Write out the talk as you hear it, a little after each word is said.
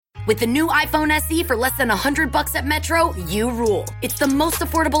With the new iPhone SE for less than $100 at Metro, you rule. It's the most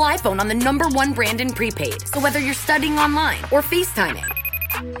affordable iPhone on the #1 brand in prepaid. So whether you're studying online or FaceTiming.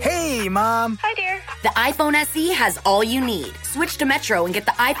 Hey, Mom. Hi, dear. The iPhone SE has all you need. Switch to Metro and get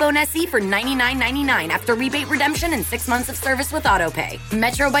the iPhone SE for $99.99 after rebate redemption and 6 months of service with AutoPay.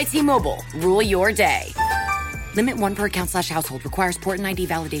 Metro by T-Mobile. Rule your day. Limit 1 per account/household. Requires port and ID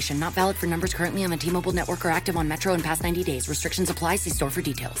validation. Not valid for numbers currently on the T-Mobile network or active on Metro in past 90 days. Restrictions apply. See store for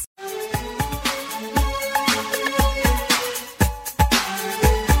details.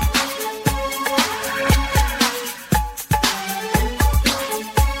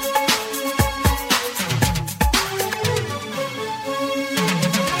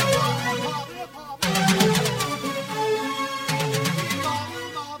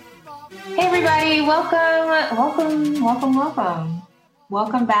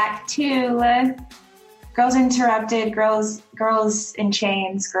 Welcome back to Girls Interrupted, Girls in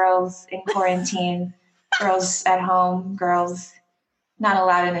Chains, Girls in Quarantine, Girls at Home, Girls Not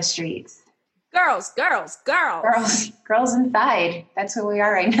Allowed in the Streets. Girls inside. That's who we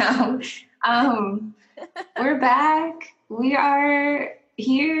are right now. We're back. We are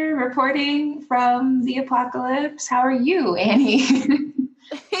here reporting from the apocalypse. How are you, Annie?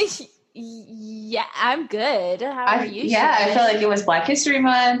 Yeah, I'm good. How are you? Yeah, I feel like it was Black History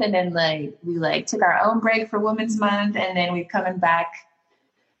Month, and then we took our own break for Women's Month, and then we're coming back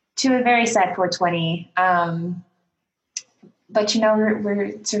to a very sad 420. But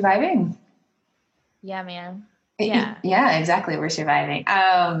we're surviving. Yeah, man. Yeah, exactly. We're surviving.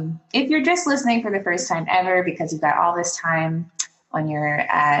 If you're just listening for the first time ever because you've got all this time on your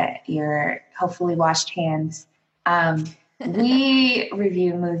hopefully washed hands, we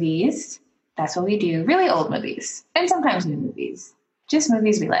review movies. That's what we do. Really old movies. And sometimes new movies. Just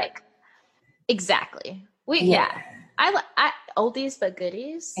movies we like. Exactly. I oldies but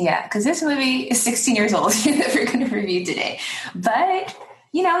goodies. Yeah, because this movie is 16 years old that we're going to review today. But,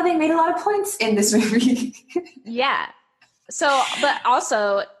 they made a lot of points in this movie. Yeah. So, but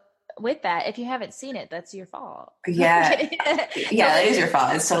also with that, if you haven't seen it, that's your fault. Yeah. Yeah, that is your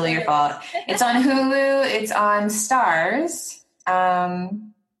fault. It's totally your fault. It's on Hulu. It's on Stars.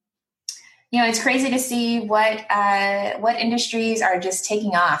 It's crazy to see what industries are just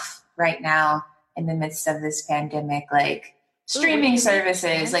taking off right now in the midst of this pandemic. Like streaming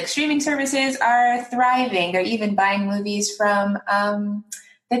services. Like streaming services are thriving. They're even buying movies from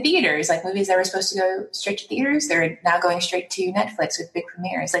the theaters, like movies that were supposed to go straight to theaters. They're now going straight to Netflix with big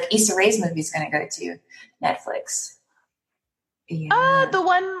premieres. Like Issa Rae's movie is going to go to Netflix. Yeah. The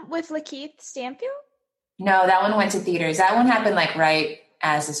one with Lakeith Stanfield? No, that one went to theaters. That one happened right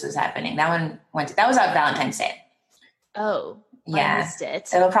as this was happening. That was out Valentine's Day. Oh, yeah. I missed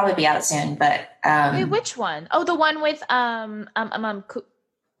it. It'll probably be out soon, but wait, which one? Oh, the one with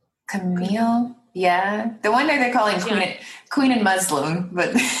Camille. Yeah, the one that they're calling Queen and Muslim,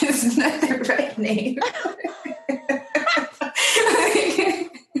 but it's not the right name.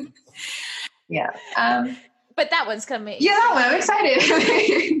 Yeah. But that one's coming. Yeah, that one. I'm excited.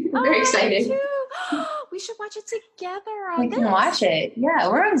 I'm very excited. We should watch it together. We can watch it. Yeah,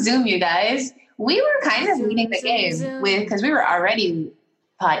 we're on Zoom, you guys. We were kind of leading the game because we were already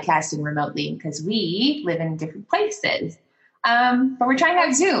podcasting remotely because we live in different places. But we're trying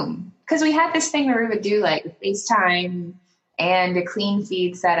out Zoom because we had this thing where we would do FaceTime and a clean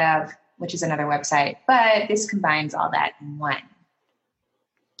feed setup, which is another website. But this combines all that in one.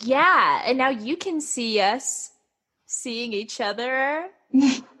 Yeah, and now you can see us seeing each other.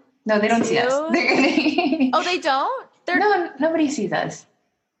 No, they don't see us. Oh, they don't? Nobody sees us.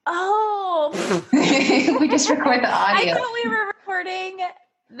 Oh. We just record the audio. I thought we were recording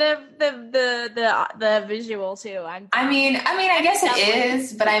the visual too. I mean, I guess it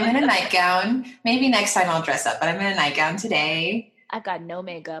is, but I'm in a nightgown. Maybe next time I'll dress up, but I'm in a nightgown today. I've got no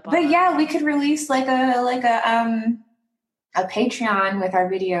makeup on. But yeah, we could release a Patreon with our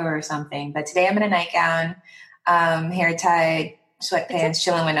video or something. But today I'm in a nightgown, hair tied, sweatpants,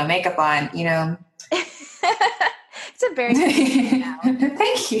 chilling with no makeup on, It's a very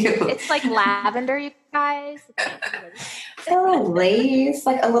Thank you. It's like lavender, you guys. A little lace,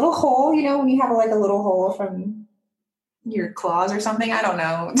 a little hole, when you have a little hole from your claws or something. I don't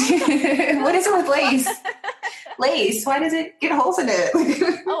know. What is it with lace? Lace. Why does it get holes in it?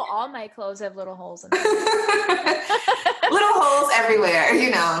 Oh, all my clothes have little holes in them. Little holes everywhere.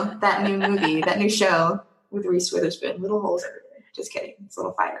 That new movie, that new show with Reese Witherspoon. Little holes everywhere. Just kidding. It's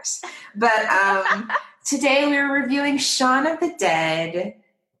little fires. But today we're reviewing Shaun of the Dead,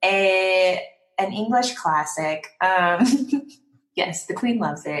 an English classic. Yes, the Queen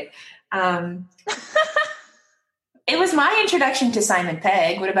loves it. It was my introduction to Simon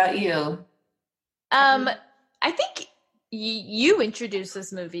Pegg. What about you? I think you introduced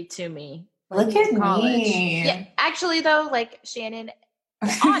this movie to me. Look at me. Yeah, actually, though, like Shannon,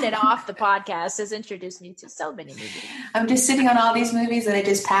 on and off the podcast, has introduced me to so many movies. I'm just sitting on all these movies that I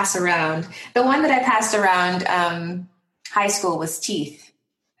just pass around. The one that I passed around high school was Teeth.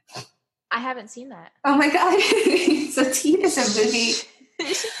 I haven't seen that. Oh my God. So Teeth is a movie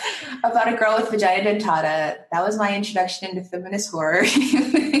about a girl with vagina dentata. That was my introduction into feminist horror.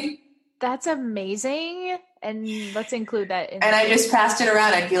 That's amazing. And let's include that. And I just passed it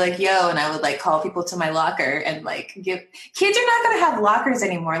around. I'd be like, yo, and I would like call people to my locker and like kids are not going to have lockers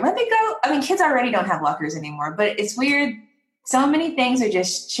anymore. Let me go. I mean, kids already don't have lockers anymore, but it's weird. So many things are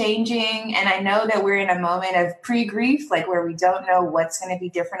just changing. And I know that we're in a moment of pre-grief, like where we don't know what's going to be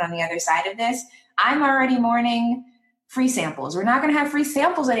different on the other side of this. I'm already mourning free samples. We're not going to have free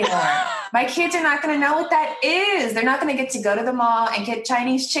samples anymore. My kids are not going to know what that is. They're not going to get to go to the mall and get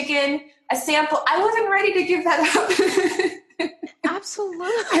Chinese chicken, a sample. I wasn't ready to give that up. Absolutely.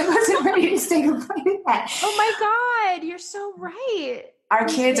 I wasn't ready to say goodbye to that. Oh my God. You're so right. Our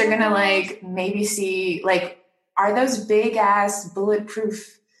kids are going to like maybe see like, are those big ass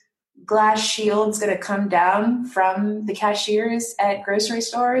bulletproof glass shields going to come down from the cashiers at grocery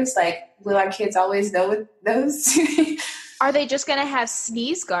stores? Like, will our kids always know what those? Are they just going to have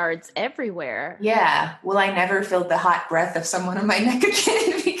sneeze guards everywhere? Yeah. Will I never feel the hot breath of someone on my neck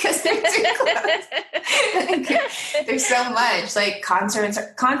again because they're too close? Like, there's so much. Like concerts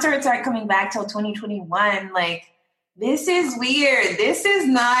aren't coming back till 2021. Like, this is weird. This is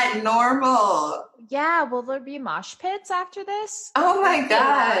not normal. Yeah. Will there be mosh pits after this? Oh my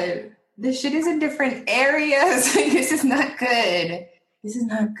God. This shit is in different areas. Like, this is not good. This is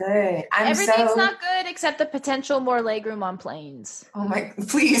not good. Everything's not good except the potential more legroom on planes. Oh my,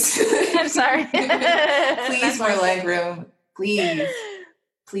 please. I'm sorry. Please more legroom.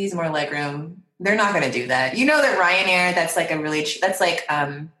 Please more legroom. They're not going to do that. You know that Ryanair, that's like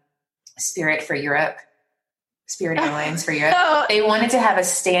Spirit for Europe. Spirit Airlines for Europe. No. They wanted to have a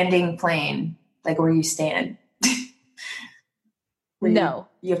standing plane, like where you stand. No.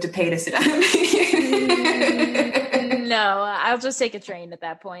 You have to pay to sit down. No, I'll just take a train at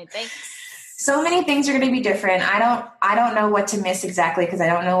that point. Thanks. So many things are going to be different. I don't know what to miss exactly because I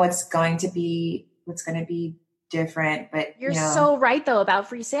don't know what's going to be different. But you're so right though about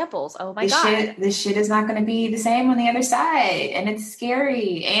free samples. Oh my God, this shit is not going to be the same on the other side, and it's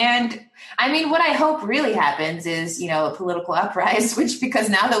scary. And I mean, what I hope really happens is a political uprising. Which because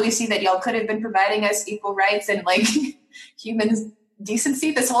now that we see that y'all could have been providing us equal rights and like human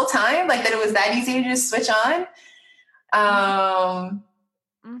decency this whole time, like that it was that easy to just switch on. Y'all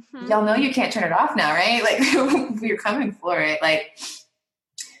know you can't turn it off now, right? Like we're coming for it. Like,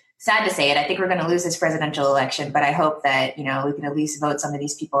 sad to say it, I think we're going to lose this presidential election, but I hope that, we can at least vote some of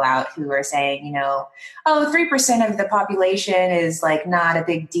these people out who are saying, 3% of the population is like not a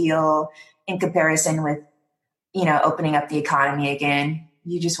big deal in comparison with, opening up the economy again.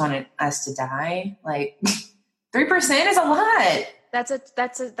 You just wanted us to die. Like 3% is a lot.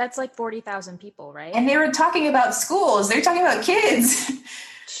 That's like 40,000 people, right? And they were talking about schools. They're talking about kids.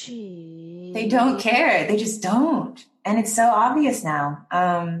 Jeez. They don't care. They just don't. And it's so obvious now.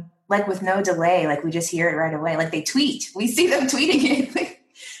 Like with no delay, like we just hear it right away. Like they tweet. We see them tweeting it.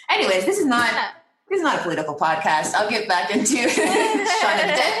 Anyways, this is not a political podcast. I'll get back into Shaun of the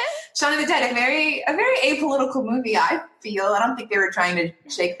Dead. Shaun of the Dead, a very apolitical movie, I feel. I don't think they were trying to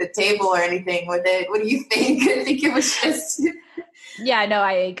shake the table or anything with it. What do you think? I think it was just... Yeah, no,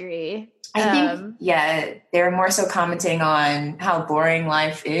 I agree. I think, they were more so commenting on how boring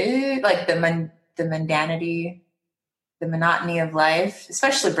life is, like the mundanity, the monotony of life,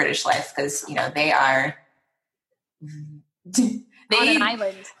 especially British life, because, they are... on an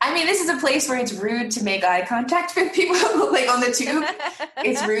island. I mean, this is a place where it's rude to make eye contact with people, like on the tube.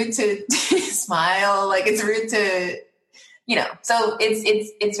 It's rude to smile. Like it's rude to, so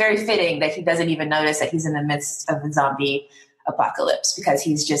it's very fitting that he doesn't even notice that he's in the midst of the zombie apocalypse because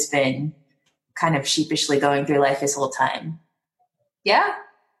he's just been kind of sheepishly going through life his whole time. Yeah?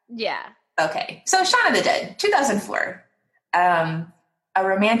 Yeah. Okay. So Shaun of the Dead, 2004. A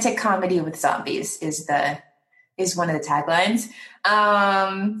romantic comedy with zombies is one of the taglines.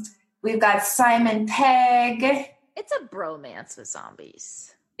 We've got Simon Pegg. It's a bromance with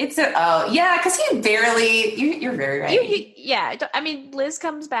zombies. Because he barely. You're very right. I mean, Liz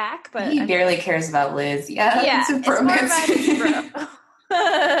comes back, but he barely cares about Liz. Yeah, it's a bromance.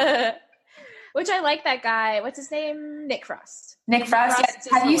 Which I like that guy. What's his name? Nick Frost. Nick Frost. Yeah.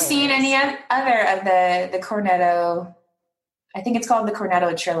 Have you seen any other of the Cornetto? I think it's called the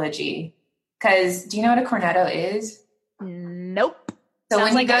Cornetto trilogy. Because do you know what a cornetto is? Nope. So Sounds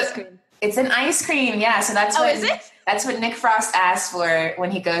when like you go, ice cream. it's an ice cream. Yeah. So that's Is it? That's what Nick Frost asks for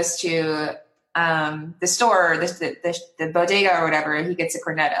when he goes to the store, the bodega or whatever. He gets a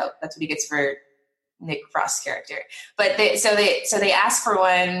cornetto. That's what he gets for Nick Frost's character. But they ask for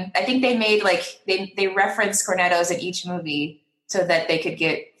one. I think they made like they reference cornettos in each movie so that they could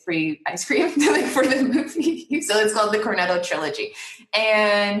get free ice cream like for the movie. So it's called the Cornetto trilogy.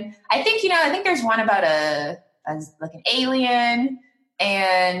 And I think there's one about like an alien,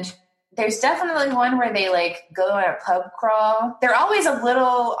 and there's definitely one where they like go on a pub crawl. They're always a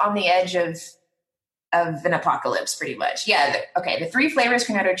little on the edge of an apocalypse, pretty much. Yeah. The Three Flavors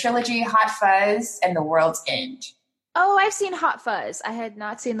Cornetto trilogy, Hot Fuzz, and The World's End. Oh, I've seen Hot Fuzz. I had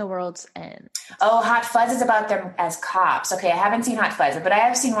not seen The World's End. Oh, Hot Fuzz is about them as cops. Okay, I haven't seen Hot Fuzz, but I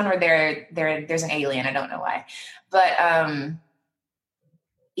have seen one where there's an alien. I don't know why. But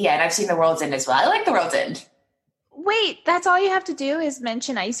yeah, and I've seen The World's End as well. I like The World's End. Wait, that's all you have to do is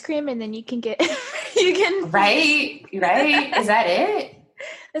mention ice cream, and then you can get right. Is that it?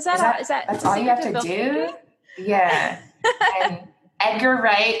 Is that that's all you have to do? Yeah. And Edgar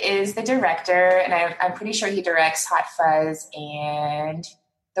Wright is the director, and I'm pretty sure he directs Hot Fuzz and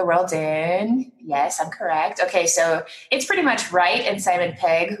The World's End. Yes, I'm correct. Okay, so it's pretty much Wright and Simon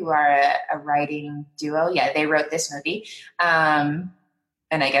Pegg, who are a writing duo. Yeah, they wrote this movie.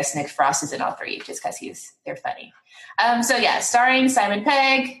 And I guess Nick Frost is in all three just because they're funny. So yeah, starring Simon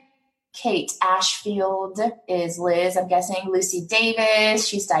Pegg. Kate Ashfield is Liz, I'm guessing. Lucy Davis,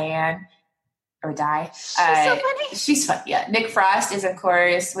 she's Diane. Or Di. She's so funny. She's fun, yeah. Nick Frost is, of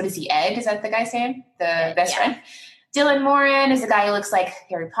course, what is he, Ed? Is that the guy's name? The best friend? Dylan Moran is the guy who looks like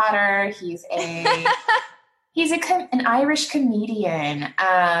Harry Potter. He's an Irish comedian.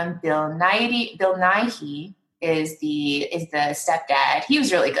 Bill Nighy is the stepdad. He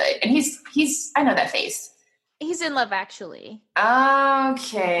was really good. And he's I know that face. He's in Love Actually.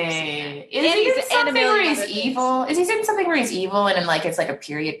 Okay. Is he in something where he's evil? Is he in something where he's evil and like it's like a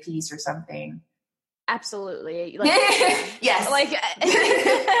period piece or something? Absolutely. Like, yes. Like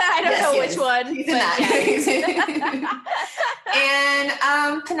I don't know which one. He's in that.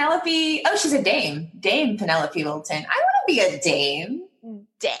 And Penelope. Oh, she's a dame. Dame Penelope Littleton. I want to be a dame.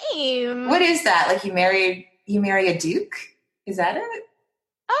 Dame. What is that? Like you marry a duke? Is that it?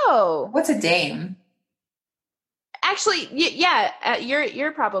 Oh. What's a dame? Actually, yeah,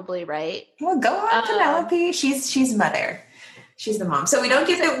 you're probably right. Well, go on, Penelope. She's mother. She's the mom. So we don't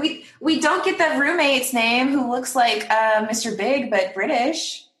get we don't get the roommate's name who looks like Mr. Big but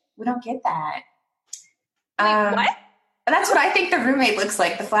British. We don't get that. Wait, what? That's what I think the roommate looks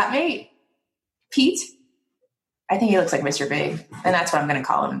like. The flatmate, Pete. I think he looks like Mr. Big, and that's what I'm going to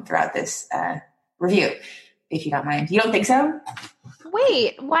call him throughout this review, if you don't mind. You don't think so?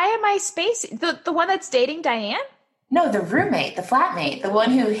 Wait, why am I spacing the one that's dating Diane? No, the roommate, the flatmate, the one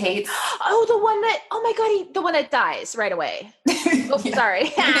who hates. Oh, the one that. Oh my god, the one that dies right away. Oh, sorry.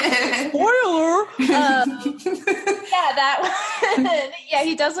 Spoiler. Yeah, that one. Yeah,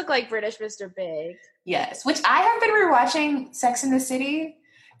 he does look like British Mr. Big. Yes, which I have been rewatching Sex and the City.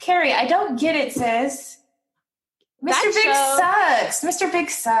 Carrie, I don't get it, sis. Mr. Big sucks. Mr. Big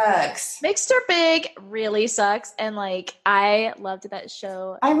sucks. Mr. Big really sucks, and like I loved that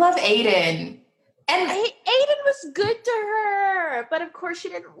show. I love Aiden. And Aiden was good to her, but of course she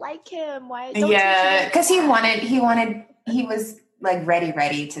didn't like him. Why? Yeah, because he was like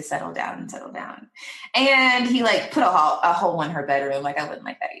ready to settle down, and he like put a hole in her bedroom. Like I wouldn't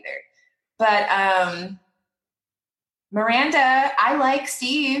like that either. But Miranda, I like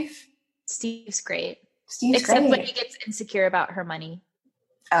Steve. Steve's great. Except when he gets insecure about her money.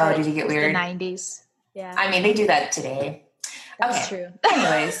 Oh, like, did he get weird? The 90s. Yeah. I mean, they do that today. That's true.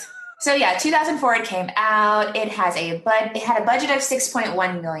 Anyways. So yeah, 2004 it came out. It had a budget of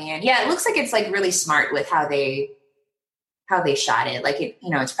 $6.1 million. Yeah, it looks like it's like really smart with how they shot it. Like it,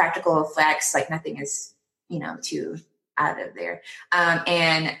 it's practical effects. Like nothing is, too out of there.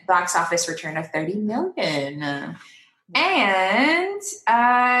 And box office return of $30 million. And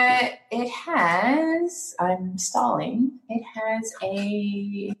it has. I'm stalling. It has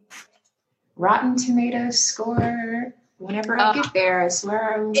a Rotten Tomatoes score. Whenever I get there, I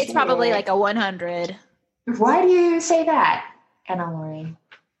swear it's probably like a 100. Why do you say that, Anna Lori?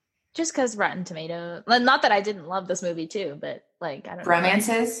 Just because Rotten Tomato. Not that I didn't love this movie too, but like I don't know.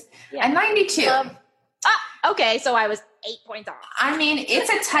 Romances? Yeah. And 92. Okay, so I was 8 points off. I mean, it's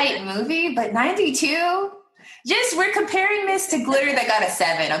a tight movie, but 92? We're comparing this to Glitter that got a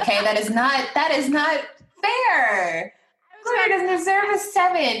 7, okay? That is not fair. Glitter doesn't deserve a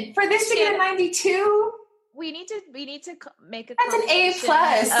 7. For this to get a 92? we need to make a That's an A+.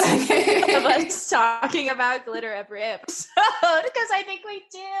 of us talking about glitter every episode because I think we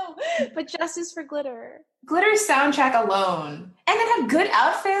do. But justice for glitter. Glitter soundtrack alone, and it had good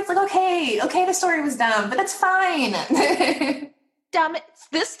outfits. Like, okay, the story was dumb, but that's fine. Dumb.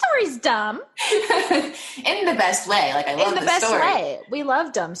 This story's dumb in the best way. Like, I love the best story. Way. We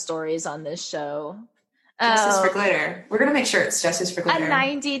love dumb stories on this show. Justice for glitter. We're gonna make sure it's justice for glitter. A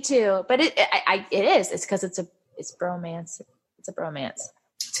 92, but it is. It's because it's bromance. It's a bromance.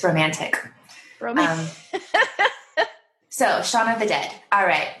 It's romantic. So, Shaun of the Dead. All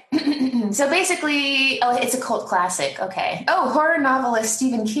right. So basically, it's a cult classic. Okay. Oh, horror novelist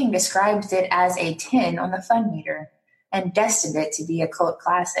Stephen King described it as a 10 on the fun meter and destined it to be a cult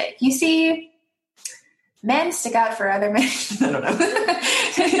classic. You see, men stick out for other men. I don't know.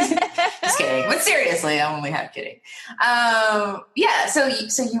 Just kidding. But seriously, I'm only half kidding. Yeah. So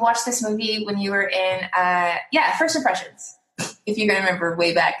you watched this movie when you were in, first impressions. If you can remember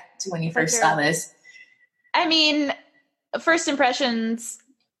way back to when you first saw this. I mean, first impressions,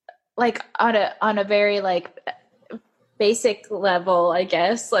 like on a very like basic level, I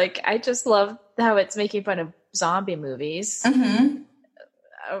guess. Like, I just love how it's making fun of zombie movies. Mm-hmm.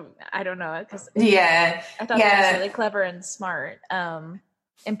 I don't know, because I thought that was really clever and smart. And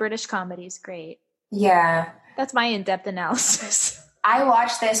British comedy is great. Yeah, that's my in-depth analysis. I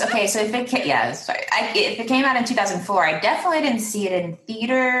watched this. Okay, so if it came out in 2004, I definitely didn't see it in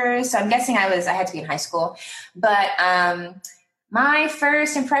theaters. So I'm guessing I had to be in high school. But my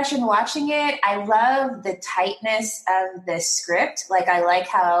first impression watching it, I love the tightness of the script. Like, I like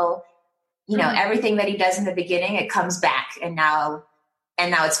how, everything that he does in the beginning, it comes back, and now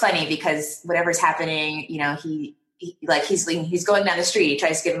it's funny because whatever's happening, he's going down the street, he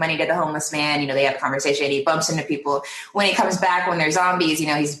tries to give money to the homeless man, they have a conversation, he bumps into people. When he comes back, when they're zombies,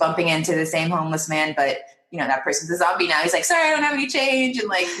 he's bumping into the same homeless man, but that person's a zombie now. He's like, sorry, I don't have any change. And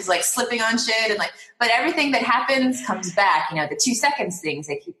like, he's like slipping on shit. And like, but everything that happens comes back, the 2 seconds things,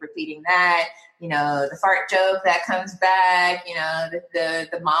 they keep repeating that, the fart joke that comes back,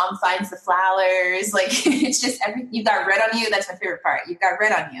 the mom finds the flowers. Like, it's just you've got red on you. That's my favorite part. You've got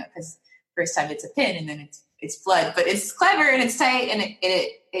red on you, because first time it's a pin and then it's blood, but it's clever and it's tight, and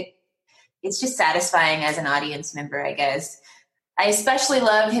it's just satisfying as an audience member, I guess. I especially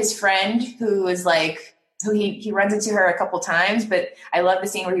love his friend who he runs into her a couple times, but I love the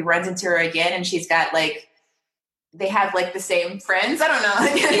scene where he runs into her again, and she's got they have the same friends. I don't know.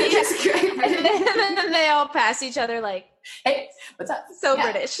 And then they all pass each other like, hey, what's up? So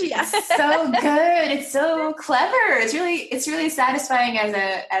British. Yeah. It's so good. It's so clever. It's really satisfying as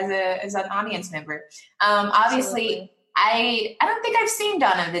an audience member. Obviously, I don't think I've seen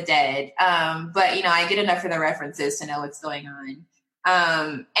Dawn of the Dead, but I get enough of the references to know what's going on.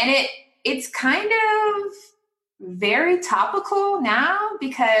 And it's kind of very topical now,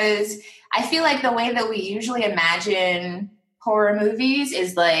 because I feel like the way that we usually imagine horror movies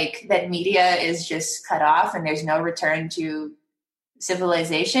is like that media is just cut off and there's no return to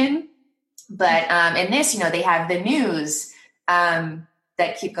civilization. But in this, they have the news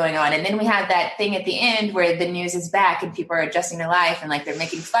that keep going on. And then we have that thing at the end where the news is back and people are adjusting their life, and like they're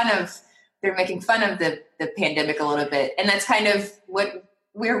making fun of the pandemic a little bit. And that's kind of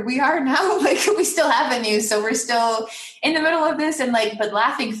where we are now. Like, we still have the news, so we're still in the middle of this and but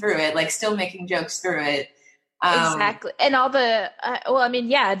laughing through it, like still making jokes through it. Exactly. And all the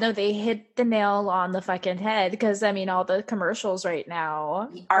they hit the nail on the fucking head, because all the commercials right now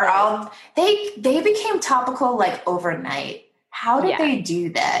are all they became topical overnight. How did they do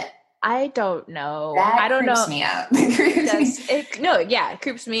that? I don't know. I don't know. Creeps me out. It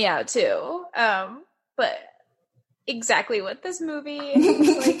creeps me out too. But exactly what this movie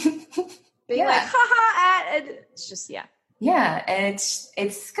is being haha at, and it's just yeah, and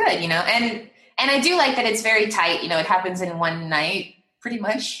it's good, and I do like that it's very tight. It happens in one night, pretty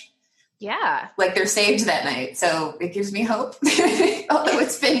much. Yeah, like they're saved that night, so it gives me hope. Although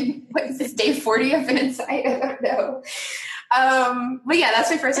it's been day 40 I've been inside, I don't know. But yeah,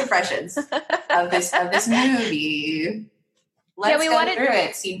 that's my first impressions of this movie. Let's go through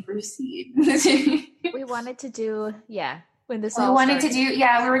it scene for scene. We wanted to do when this we were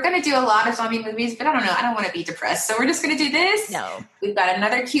going to do a lot of zombie movies, but I don't know, I don't want to be depressed, so we're just going to do this. No, we've got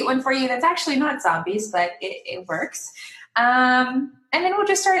another cute one for you that's actually not zombies, but it works. And then we'll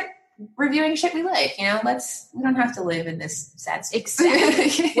just start reviewing shit we like. We don't have to live in this sad state.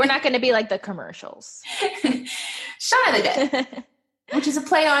 Exactly. We're not going to be like the commercials. Shaun of the Dead, which is a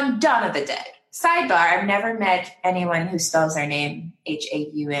play on Dawn of the Dead. Sidebar, I've never met anyone who spells their name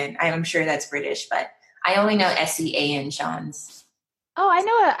Haun. I'm sure that's British, but I only know Sean, Sean's. Oh,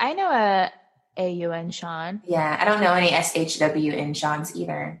 I know A-U-N Sean. Yeah, I don't know any S-H-W-N Seans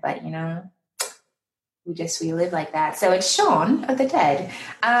either, but we live like that. So it's Shaun of the Dead.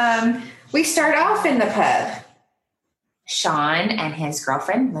 We start off in the pub. Shaun and his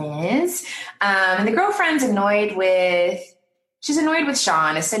girlfriend Liz. And the girlfriend's annoyed with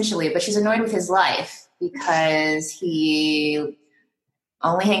Shaun essentially, but she's annoyed with his life because he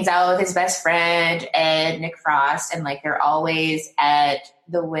only hangs out with his best friend and Nick Frost, and like they're always at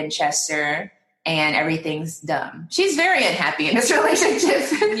the Winchester and everything's dumb. She's very unhappy in this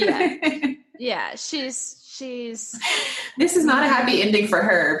relationship. Yeah, she's this is not a happy ending for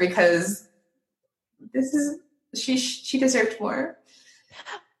her because she deserved more.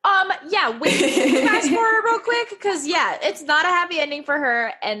 Wait, fast forward real quick because it's not a happy ending for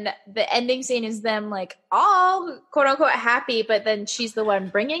her, and the ending scene is them like all quote unquote happy, but then she's the one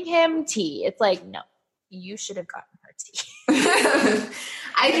bringing him tea. It's like, no, you should have gotten her tea.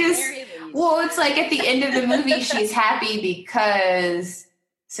 It's like at the end of the movie, she's happy because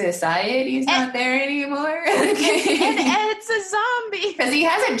society's not there anymore. and Ed's a zombie because he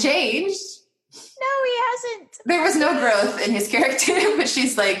hasn't changed. No, he hasn't. There was no growth in his character, but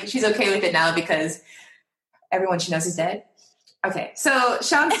she's okay with it now because everyone she knows is dead. Okay, so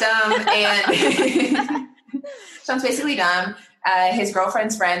Shaun's dumb, and Shaun's basically dumb. His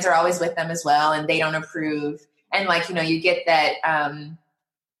girlfriend's friends are always with them as well, and they don't approve. And you get that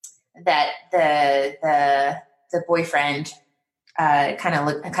that the boyfriend kind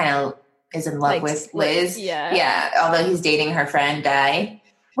of is in love with Liz. Yeah. Although he's dating her friend Di.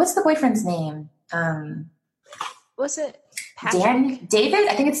 What's the boyfriend's name? Was it Patrick? David?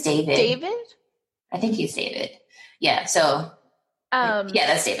 I think it's David. David? I think he's David. Yeah. So,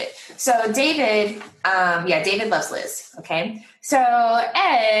 that's David. So David, David loves Liz. Okay. So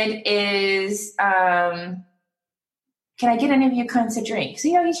Ed is, can I get any of you cunts a drink? So,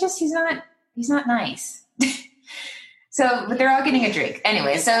 he's not nice. But they're all getting a drink.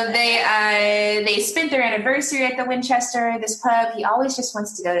 Anyway, so they spent their anniversary at the Winchester, this pub. He always just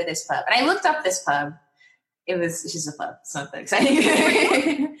wants to go to this pub. And I looked up this pub. It's just a pub. It's not that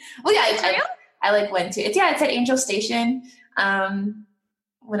exciting. Well, yeah, I went to it. Yeah, it's at Angel Station.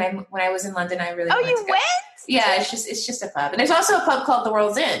 When I was in London, I really wanted to go. Went? Yeah, it's just a pub. And there's also a pub called the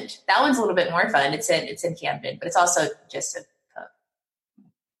World's End. That one's a little bit more fun. It's in Camden, but it's also just a pub.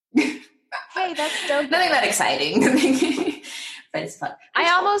 Hey, that's dope. Nothing that exciting, but it's fun.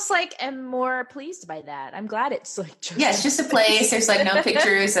 I almost am more pleased by that. I'm glad it's it's just a place. There's no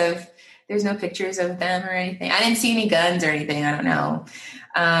pictures of. There's no pictures of them or anything. I didn't see any guns or anything. I don't know.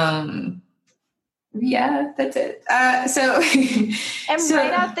 Yeah, that's it. Right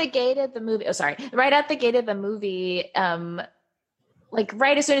out the gate of the movie. Oh, sorry. Right out the gate of the movie.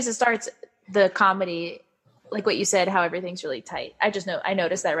 Right as soon as it starts, the comedy. Like what you said, how everything's really tight. I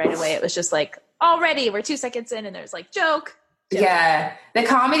noticed that right away. It was just already we're 2 seconds in and there's joke. Yeah. The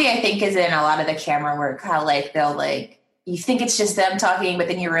comedy I think is in a lot of the camera work, how they'll you think it's just them talking, but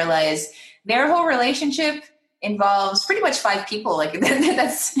then you realize their whole relationship involves pretty much 5 people.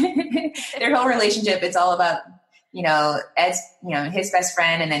 That's their whole relationship. It's all about, Ed's, his best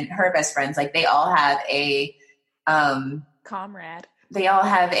friend and then her best friends. They all have a, comrade. They all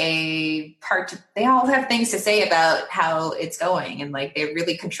have they all have things to say about how it's going. And they're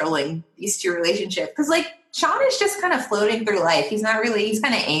really controlling these two relationships. Cause Shaun is just kind of floating through life. He's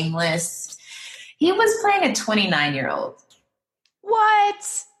kind of aimless. He was playing a 29-year-old.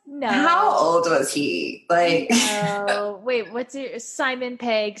 What? No. How old was he? No. Wait, what's your Simon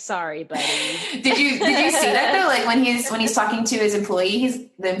Pegg? Sorry, buddy. Did you see that though? When he's talking to his employee,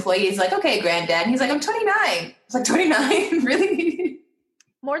 the employee is like, "Okay, granddad." And he's like, "I'm 29." It's 29, really?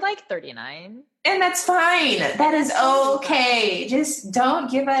 More like 39. And that's fine. That is okay. Just don't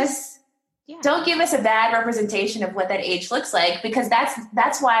give us a bad representation of what that age looks like, because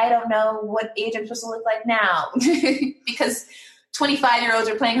that's why I don't know what age I'm supposed to look like now. Because 25-year-olds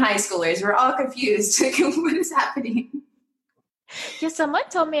are playing high schoolers. We're all confused. What is happening? Yeah, someone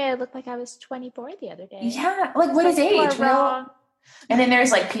told me I looked like I was 24 the other day. Yeah, what is age? Wrong. And then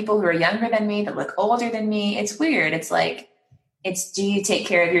there's people who are younger than me that look older than me. It's weird. It's do you take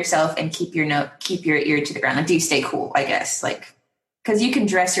care of yourself and keep your ear to the ground? Do you stay cool? I guess because you can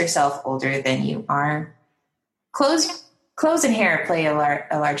dress yourself older than you are. Clothes and hair play a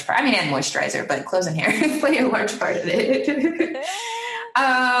large part. I mean, and moisturizer, but clothes and hair play a large part of it.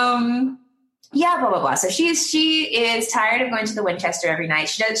 Yeah, blah, blah, blah. So she is tired of going to the Winchester every night.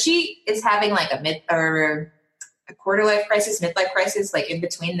 She is having a quarter life crisis, midlife crisis, in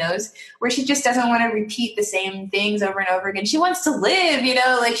between those, where she just doesn't want to repeat the same things over and over again. She wants to live,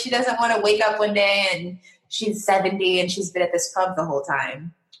 she doesn't want to wake up one day and she's 70 and she's been at this pub the whole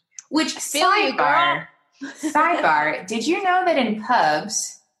time. Which, sidebar, did you know that in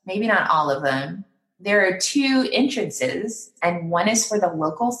pubs, maybe not all of them, there are 2 entrances, and one is for the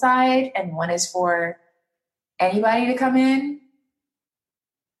local side and one is for anybody to come in?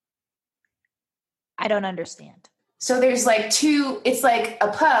 I don't understand. So there's like 2, it's like a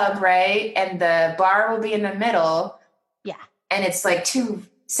pub, right? And the bar will be in the middle. Yeah. And it's like 2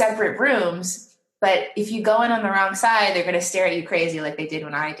 separate rooms. But if you go in on the wrong side, they're going to stare at you crazy like they did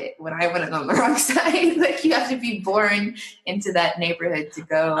when I went in on the wrong side. Like you have to be born into that neighborhood to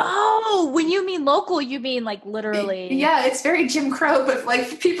go. Oh, when you mean local, you mean like literally. Yeah, it's very Jim Crow, but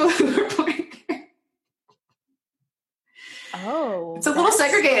like people who are born there. Oh. It's a little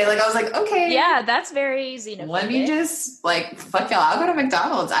segregated. Like I was like, okay. Yeah, that's very xenophobic. Let me just like, fuck y'all. I'll go to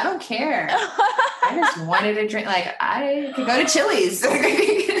McDonald's. I don't care. I just wanted a drink. Like I could go to Chili's.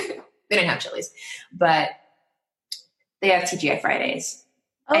 They didn't have Chili's, but they have TGI Fridays.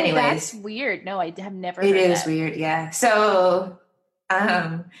 Oh, anyways, that's weird. No, I have never heard it is that. weird. Yeah. So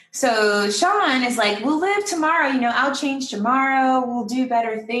Sean is like, we'll live tomorrow. You know, I'll change tomorrow. We'll do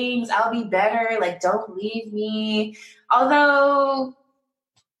better things. I'll be better. Like, don't leave me. Although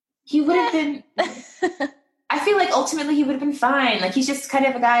he would have been, I feel like ultimately he would have been fine. Like he's just kind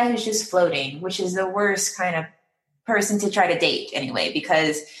of a guy who's just floating, which is the worst kind of person to try to date anyway,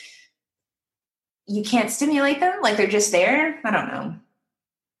 because you can't stimulate them. Like they're just there. I don't know.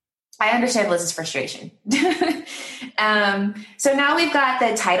 I understand Liz's frustration. So now we've got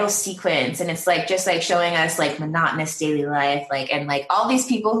the title sequence and it's like, just like showing us like monotonous daily life. Like, and like all these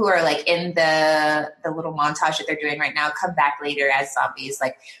people who are like in the little montage that they're doing right now come back later as zombies.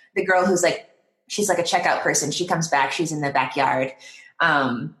 Like the girl who's like, she's like a checkout person. She comes back. She's in the backyard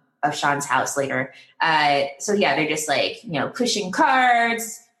of Sean's house later. So yeah, they're just like, you know, pushing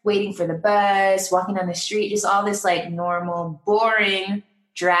cards, waiting for the bus, walking down the street, just all this like normal, boring,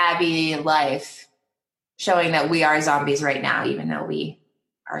 drabby life, showing that we are zombies right now, even though we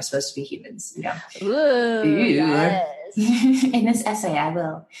are supposed to be humans, you know. Ooh, yes. In this essay, I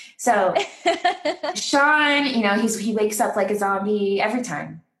will. So Sean, you know, he wakes up like a zombie every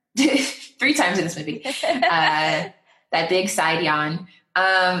time. 3 times in this movie. That big side yawn.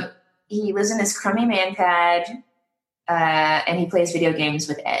 He lives in this crummy man pad. And he plays video games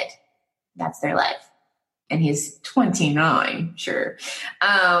with Ed. That's their life. And he's 29, sure.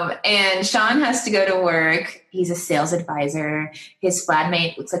 And Sean has to go to work. He's a sales advisor. His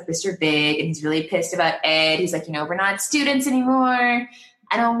flatmate looks like Mr. Big, and he's really pissed about Ed. He's like, you know, we're not students anymore.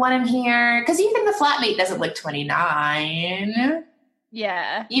 I don't want him here. Because even the flatmate doesn't look 29.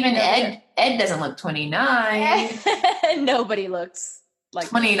 Yeah. Even Ed doesn't look 29. Nobody looks like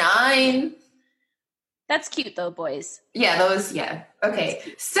 29. That's cute though, boys. Yeah, those, yeah. Okay.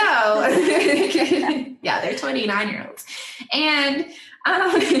 So, yeah, they're 29-year-olds. And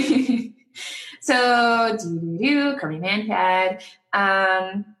so, Curry Man Pad.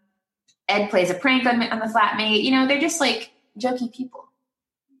 Ed plays a prank on the flatmate. You know, they're just like jokey people.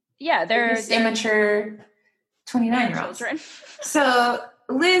 Yeah, they're immature 29-year-olds. children. So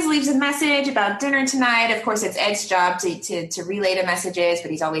Liz leaves a message about dinner tonight. Of course, it's Ed's job to relay the messages,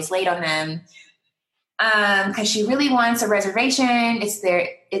 but he's always late on them. Because she really wants a reservation. I don't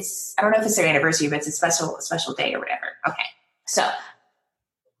know if it's their anniversary, but it's a special day or whatever. Okay. So.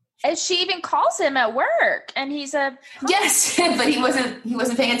 And she even calls him at work and he's yes, but he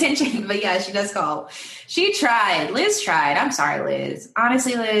wasn't paying attention. But yeah, she does call. She tried. Liz tried. I'm sorry, Liz.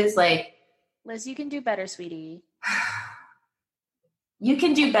 Honestly, Liz, Liz, you can do better, sweetie. You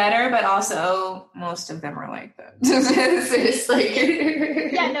can do better, but also most of them are like that. So it's like,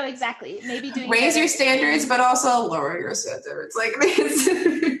 yeah, no, exactly. Maybe raise your standards, but also lower your standards. Like this.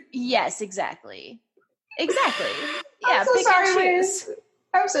 Yes, exactly. Yeah, I'm so sorry, Liz.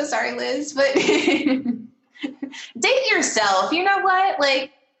 I'm so sorry, Liz, but date yourself. You know what?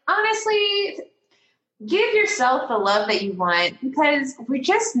 Like, honestly, give yourself the love that you want, because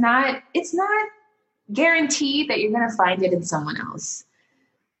it's not guaranteed that you're going to find it in someone else.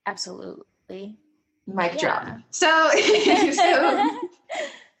 Absolutely. Mic drop. So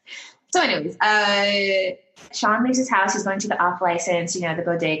anyways, Sean leaves his house. He's going to the off license, you know, the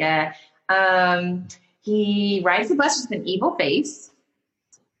bodega. He rides the bus with an evil face.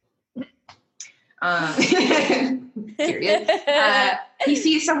 Period. He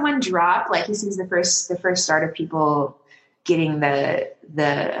sees someone drop, like he sees the first start of people getting the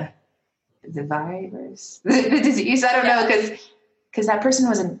virus, the disease. I don't know, because that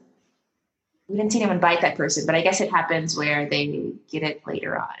person we didn't see anyone bite that person, but I guess it happens where they get it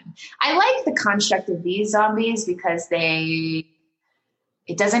later on. I like the construct of these zombies because it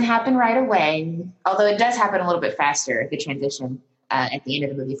doesn't happen right away, although it does happen a little bit faster, the transition. at the end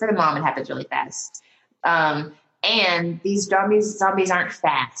of the movie. For the mom, it happens really fast. And these zombies aren't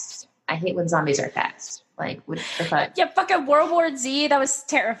fast. I hate when zombies are fast. Like, what the fuck? Yeah, fucking World War Z. That was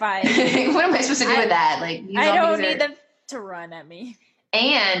terrifying. What am I supposed to do with that? Like, I don't need them to run at me.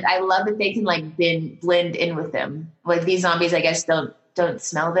 And I love that they can like blend in with them. Like these zombies, I guess don't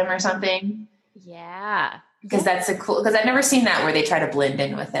smell them or something. Yeah, because that's because I've never seen that where they try to blend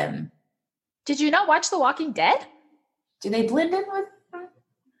in with them. Did you not watch The Walking Dead? Do they blend in with them?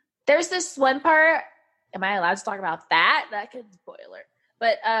 There's this one part. Am I allowed to talk about that? That could spoiler.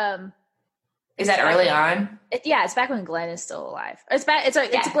 But is that early on? It's back when Glenn is still alive. It's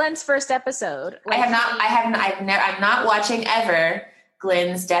Glenn's first episode. Like, I'm not watching ever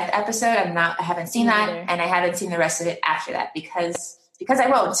Glenn's death episode. I haven't seen that, and I haven't seen the rest of it after that because I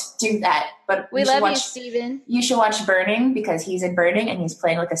won't do that. But we love you, Steven. You should watch Burning because he's in Burning and he's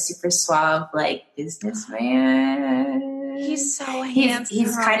playing like a super suave like businessman. He's so handsome.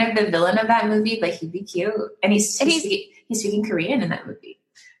 He's kind of the villain of that movie, but he'd be cute, and he's speaking Korean in that movie.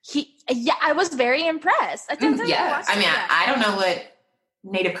 I was very impressed. I mean, I don't know what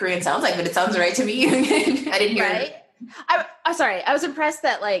Native Korean sounds like, but it sounds right to me. I didn't hear it. I'm sorry. I was impressed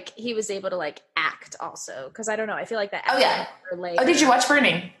that like he was able to like act also because I don't know. I feel like that. Did you watch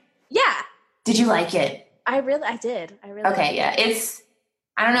Burning? Yeah. Did you like it? I did. Okay, yeah.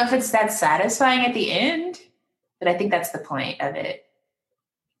 I don't know if it's that satisfying at the end, but I think that's the point of it.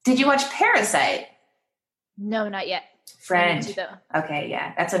 Did you watch Parasite? No, not yet. Friend. Okay,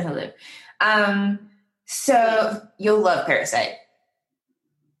 yeah, that's on Hulu. So you'll love Parasite.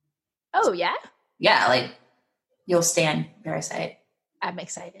 Oh yeah. Yeah, like. You'll stand Parasite. I'm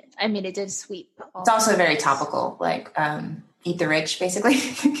excited. I mean, it did sweep. It's also very topical, like Eat the Rich, basically.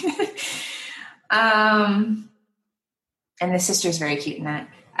 And the sister's very cute in that.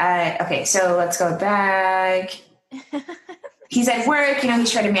 Okay, so let's go back. He's at work.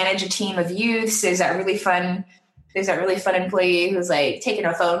 He's trying to manage a team of youths. There's that really fun employee who's like taking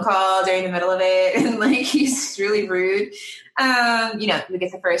a phone call during the middle of it, and like he's really rude. We get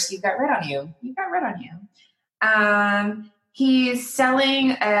the first. You've got red on you. He's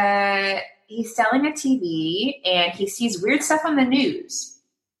selling a TV and he sees weird stuff on the news.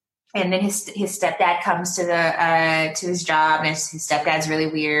 And then his stepdad comes to his job, and his stepdad's really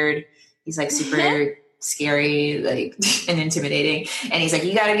weird. He's like super scary, like and intimidating. And he's like,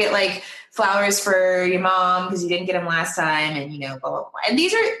 you got to get like flowers for your mom because you didn't get them last time, and blah blah blah. And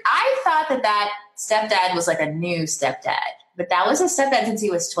I thought that stepdad was like a new stepdad, but that was his stepdad since he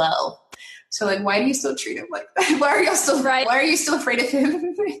was 12. So, like, why do you still treat him like that? Why are you still afraid of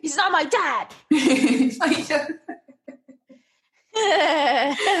him? He's not my dad.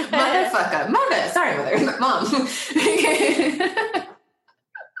 Motherfucker. Mom.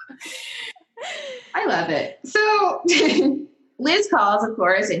 I love it. So, Liz calls, of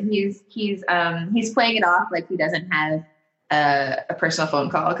course, and he's playing it off like he doesn't have a personal phone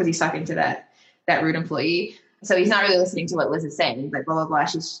call because he's talking to that rude employee. So he's not really listening to what Liz is saying. He's like, blah, blah, blah.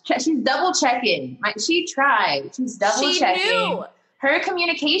 She's double checking. She tried. She's double checking. Knew. Her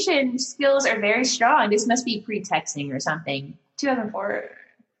communication skills are very strong. This must be pre-texting or something. 2004.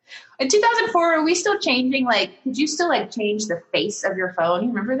 In 2004, are we still changing? Like, could you still like change the face of your phone? You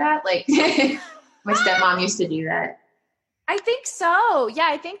remember that? Like, my stepmom used to do that. I think so. Yeah,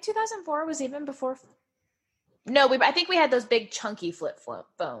 I think 2004 was even before. No, I think we had those big chunky flip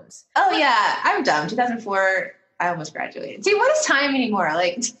phones. Oh yeah, I'm dumb. 2004, I almost graduated. See, what is time anymore?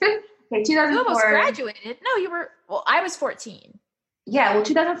 Like, okay, 2004. You almost graduated. No, you were. Well, I was 14. Yeah, well,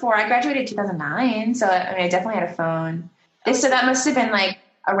 2004. I graduated 2009, so I definitely had a phone. So that must have been like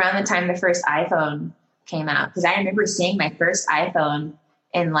around the time the first iPhone came out, because I remember seeing my first iPhone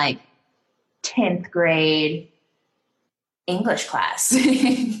in like 10th grade English class.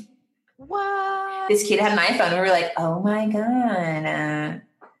 What? This kid had an iPhone. We were like, oh my God.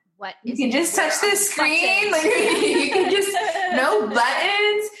 What? You can just touch the screen. Like, you can just, no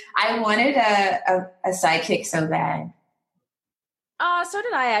buttons. I wanted a Sidekick so bad. Oh, so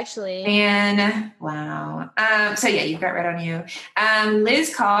did I actually. And wow. So yeah, you've got red on you.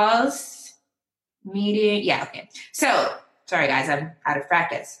 Liz calls meeting. Yeah. Okay. So sorry guys, I'm out of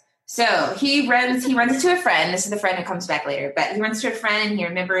practice. So he runs into a friend. This is the friend who comes back later, but he runs to a friend and he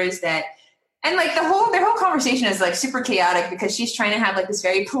remembers that, and like their whole conversation is like super chaotic because she's trying to have like this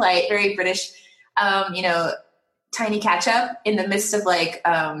very polite, very British, tiny catch up in the midst of like,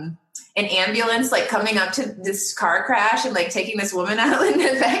 an ambulance, like coming up to this car crash and like taking this woman out in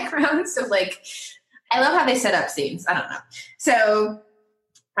the background. So like, I love how they set up scenes. I don't know. So,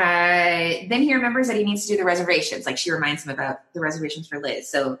 then he remembers that he needs to do the reservations. Like she reminds him about the reservations for Liz.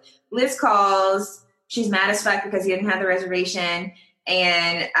 So Liz calls she's mad as fuck because he didn't have the reservation.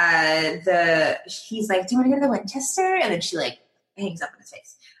 And he's like, do you want to go to the Winchester? And then she like hangs up in his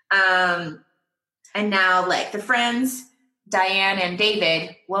face. And now like the friends, Diane and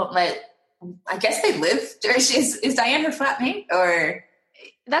David, won't let, I guess they live. Is Diane her flatmate or?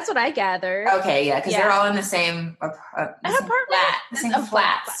 That's what I gathered. Okay, yeah, because they're all in the same apartment. The same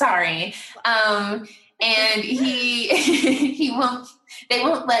flat. Sorry. And he won't. They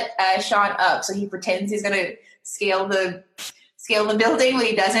won't let Sean up, so he pretends he's gonna scale the building when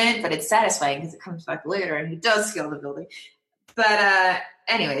he doesn't. But it's satisfying because it comes back later, and he does scale the building. But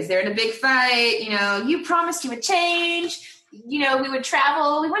anyways, they're in a big fight. You know, you promised you would change. You know, we would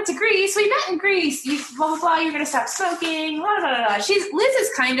travel. We went to Greece. We met in Greece. You blah blah blah. You're gonna stop smoking. Blah blah blah. Liz is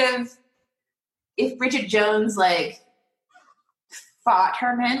kind of if Bridget Jones like fought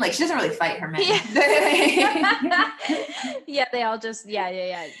her men. Like she doesn't really fight her men. Yeah, they all just yeah.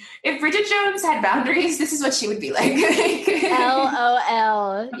 If Bridget Jones had boundaries, this is what she would be like.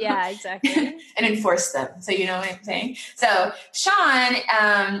 LOL. Yeah, exactly. And enforce them. So you know what I'm saying? So Sean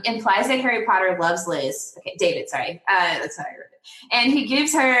implies that Harry Potter loves Liz. Okay, David, sorry. That's how I wrote it. And he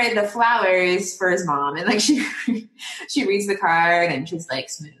gives her the flowers for his mom. And like she reads the card and she's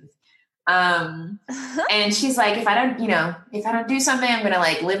like smooth. And she's like, if I don't do something, I'm going to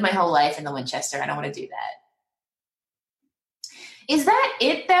like live my whole life in the Winchester. I don't want to do that. Is that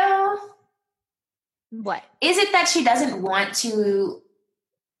it though? What? Is it that she doesn't want to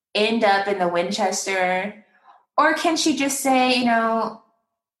end up in the Winchester? Or can she just say, you know,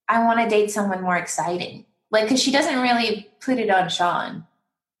 I want to date someone more exciting? Like, cause she doesn't really put it on Sean.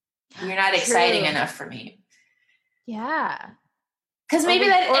 You're not exciting enough for me. Yeah. Cause maybe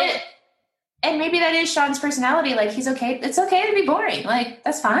maybe that is Sean's personality. Like he's okay. It's okay to be boring. Like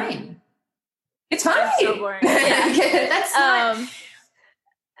that's fine. It's fine. That's so boring. Yeah. That's not.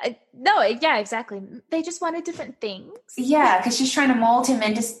 No, yeah, exactly. They just wanted different things. Yeah, because she's trying to mold him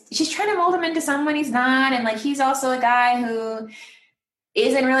into someone he's not, and like he's also a guy who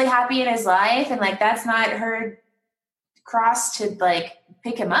isn't really happy in his life, and like that's not her cross to like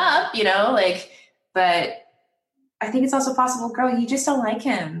pick him up, you know. Like, but I think it's also possible, girl, you just don't like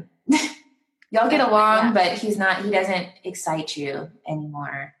him. Y'all get along, but he doesn't excite you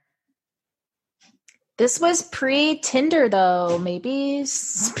anymore. This was pre-Tinder, though. Maybe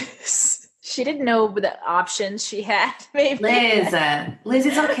she didn't know the options she had. Maybe Liz,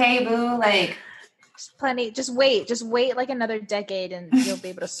 it's okay, boo. Like, plenty. Just wait like another decade, and you'll be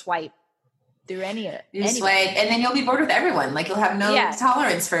able to swipe through swipe, and then you'll be bored with everyone. Like, you'll have no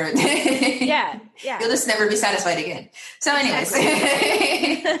tolerance for. Yeah. You'll just never be satisfied again. So, anyways.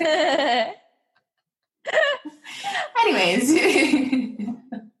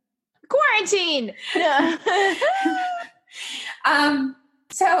 Quarantine.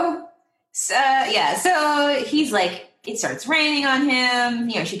 So he's like, it starts raining on him.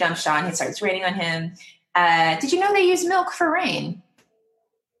 You know, she dumps Sean. It starts raining on him. Did you know they use milk for rain?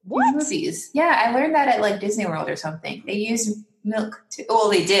 What? Movies? Yeah, I learned that at like Disney World or something. They use milk to. Well,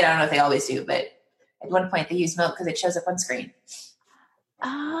 they did. I don't know if they always do, but at one point they use milk because it shows up on screen.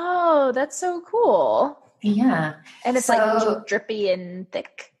 Oh, that's so cool. Yeah, and it's like drippy and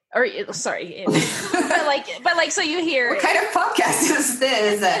thick. Or sorry, but like so you hear. What kind of podcast is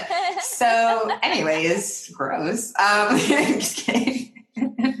this? So, anyways, gross. Just kidding.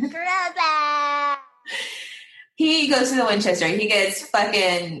 Gross. He goes to the Winchester. He gets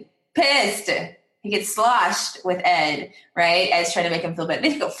fucking pissed. He gets sloshed with Ed, right? Ed's trying to make him feel better. They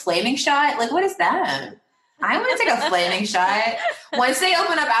take a flaming shot. Like, what is that? I want to take a flaming shot. Once they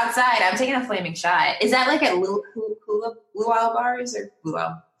open up outside, I'm taking a flaming shot. Is that like at Luau bars or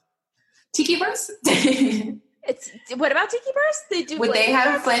Luau? Tiki bars? What about tiki bars? Would they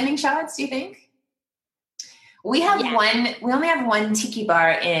have flaming shots, do you think? We only have one tiki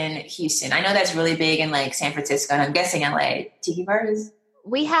bar in Houston. I know that's really big in like San Francisco, and I'm guessing LA. Tiki bars?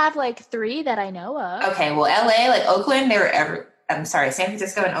 We have like 3 that I know of. Okay, well LA, like Oakland, San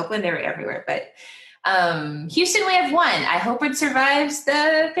Francisco and Oakland, they were everywhere. But Houston, we have one. I hope it survives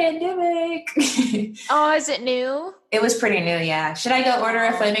the pandemic. Oh, is it new? It was pretty new, yeah. Should I go order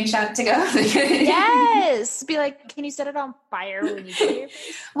a flaming shot to go? Yes. Be like, can you set it on fire when you get here?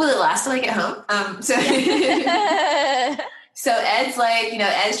 Will it last till I get home? So Ed's like,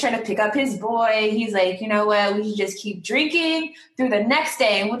 Ed's trying to pick up his boy. He's like, you know what? We should just keep drinking through the next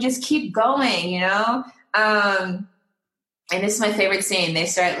day and we'll just keep going, And this is my favorite scene. They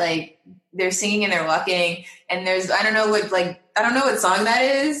start like, they're singing and they're walking, and I don't know what song that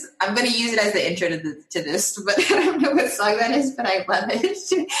is. I'm going to use it as the intro to this, but I don't know what song that is, but I love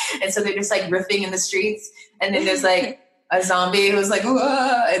it. And so they're just like riffing in the streets, and then there's like a zombie who's like,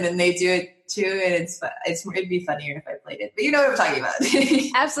 whoa, and then they do it too, and it'd be funnier if I played it. But you know what I'm talking about.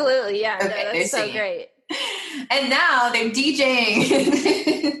 Absolutely, yeah. Okay, no, that's so singing. Great. And now they're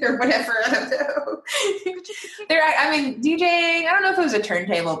DJing or whatever. I don't know. DJing. I don't know if it was a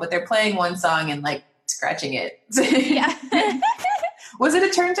turntable, but they're playing one song and like scratching it. Yeah. Was it a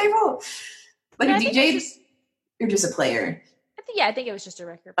turntable? Like a DJ? Or just a player? I think it was just a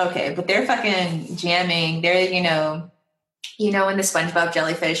record. Okay, but they're fucking jamming. They're, when the SpongeBob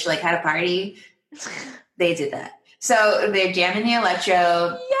jellyfish like had a party, they did that. So they're jamming the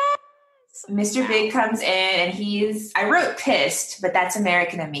electro. Yes. Mr. Big comes in and I wrote pissed, but that's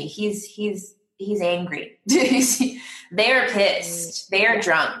American of me. He's angry. They're pissed. They're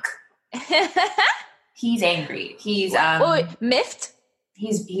drunk. He's angry. He's miffed.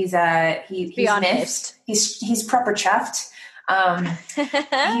 He's beyond miffed. He's proper chuffed.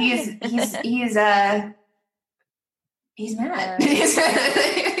 He's mad.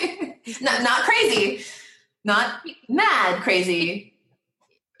 Not crazy. Not mad crazy.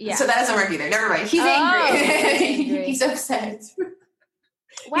 Yeah. So that doesn't work either. Never mind. He's angry. He's upset.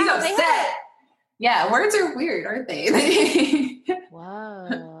 Wow, he's upset. Yeah, words are weird, aren't they?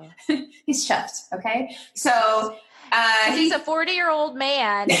 Wow. He's chuffed. Okay. So he's a 40-year-old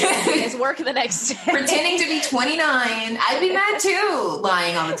man in his work the next day. Pretending to be 29. I'd be mad too,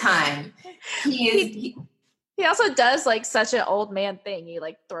 lying all the time. He also does like such an old man thing. He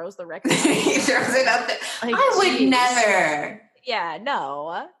like throws the record. He throws it up there. Like, I would never. Yeah,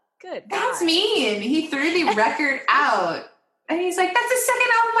 no. Good. That's God. mean. He threw the record out. And he's like, that's the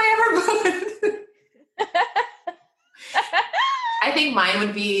second album I ever bought. I think mine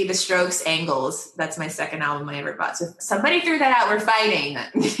would be The Strokes' Angles. That's my second album I ever bought. So if somebody threw that out, we're fighting.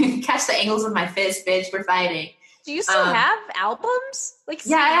 Catch the angles with my fist, bitch. We're fighting. Do you still have albums? Like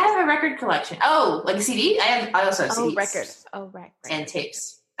yeah, I have a record collection. Oh, like a CD? I also have CDs. Record. Oh, right. And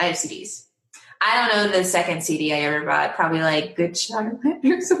tapes. I have CDs. I don't know the second CD I ever bought. Probably like Good Charlotte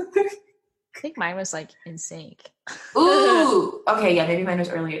or something. I think mine was like NSYNC. Ooh. Okay, yeah, maybe mine was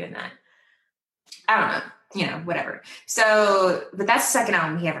earlier than that. I don't know. Whatever. So, but that's the second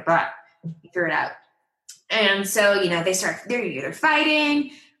album he ever bought. He threw it out. And so, they're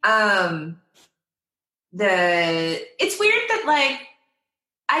fighting. It's weird that like,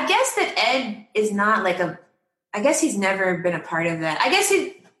 I guess that Ed is not like I guess he's never been a part of that. I guess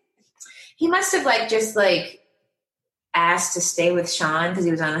he must have like just like asked to stay with Sean because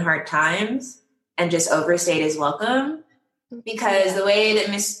he was on hard times and just overstayed his welcome. Because the way that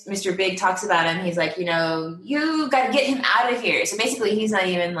Mr. Big talks about him, he's like, you got to get him out of here. So basically he's not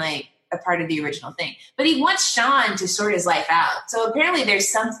even like a part of the original thing. But he wants Sean to sort his life out. So apparently there's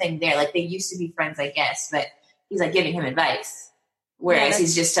something there. Like they used to be friends, I guess. But he's like giving him advice. Whereas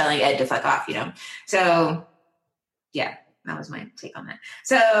he's just telling Ed to fuck off, So, yeah, that was my take on that.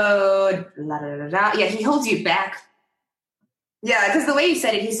 So, yeah, he holds you back. Yeah, because the way he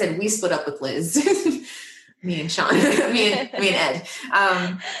said it, he said, we split up with Liz. Me and Sean, me and Ed.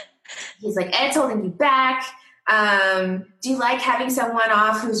 He's like, Ed's holding you back. Do you like having someone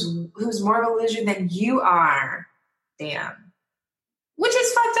off who's more of a loser than you are? Damn. Which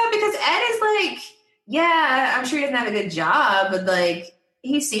is fucked up because Ed is like, yeah, I'm sure he doesn't have a good job, but like,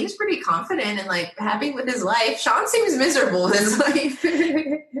 he seems pretty confident and like happy with his life. Sean seems miserable with his life.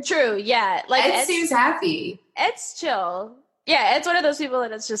 True, yeah. Like Ed seems happy. Ed's chill. Yeah, Ed's one of those people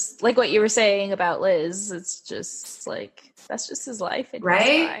that it's just like what you were saying about Liz. It's just like, that's just his life. And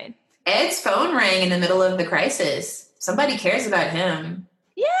right? Ed's phone rang in the middle of the crisis. Somebody cares about him.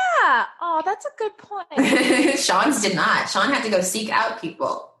 Yeah. Oh, that's a good point. Sean's did not. Sean had to go seek out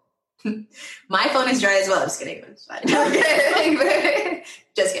people. My phone is dry as well. I'm just kidding. It's fine.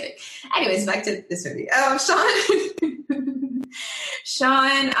 Just kidding. Anyways, back to this movie.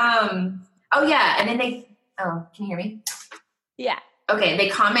 Sean, oh yeah. And then can you hear me? Yeah. Okay. They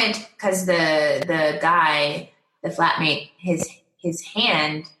comment because the guy, the flatmate, his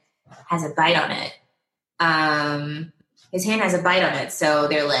hand has a bite on it. His hand has a bite on it. So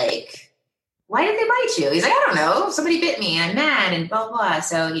they're like, why did they bite you? He's like, I don't know. Somebody bit me. I'm mad and blah, blah.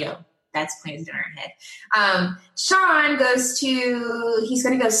 So, that's planted in our head. Sean goes he's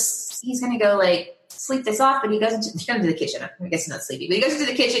going to go like sleep this off, but he goes into the kitchen. I guess he's not sleepy, but he goes into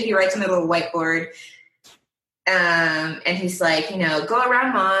the kitchen. He writes on a little whiteboard. And he's like, go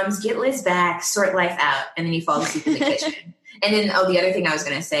around mom's, get Liz back, sort life out. And then he falls asleep in the kitchen. And then, the other thing I was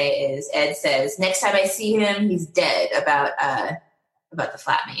going to say is Ed says, next time I see him, he's dead about the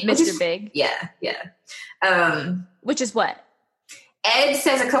flatmate. Mr. Big. Yeah. Which is what? Ed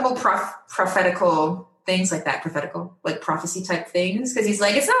says a couple prophetical things like that, like prophecy type things. Cause he's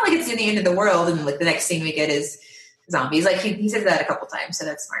like, it's not like it's in the end of the world. And like the next thing we get is zombies. Like he says that a couple times. So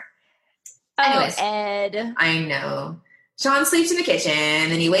that's smart. Anyways, Ed. I know. Sean sleeps in the kitchen,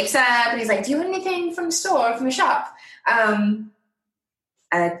 and he wakes up, and he's like, "Do you want anything from the store, from the shop?"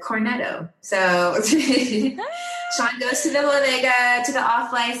 A cornetto. So Sean goes to the bodega, to the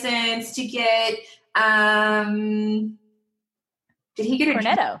off license to get. Did he get a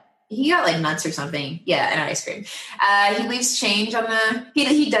cornetto? He got like nuts or something. Yeah, and ice cream. He leaves change on the.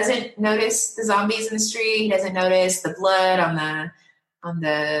 He doesn't notice the zombies in the street. He doesn't notice the blood on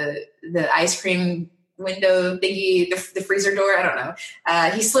the ice cream window thingy, the freezer door. I don't know.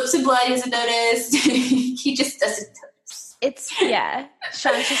 He slips in blood. He doesn't notice. He just doesn't notice.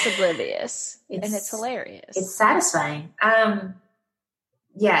 Sean's just oblivious, and it's hilarious. It's satisfying.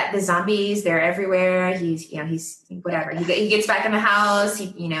 The zombies, they're everywhere. He's whatever. He gets back in the house.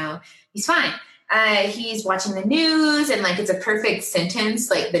 He's fine. He's watching the news, and like, it's a perfect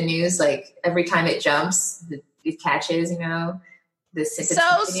sentence. Like the news, like every time it jumps, it catches, the sentence.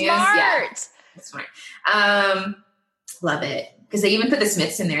 So smart. Yeah, it's smart. Love it. Because they even put the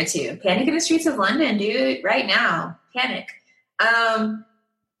Smiths in there too. Panic in the streets of London, dude. Right now. Panic.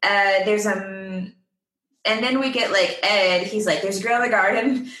 There's and then we get like Ed, he's like, there's a girl in the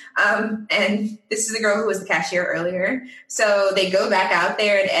garden. And this is the girl who was the cashier earlier. So they go back out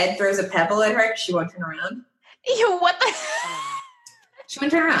there, and Ed throws a pebble at her. She won't turn around. What the? She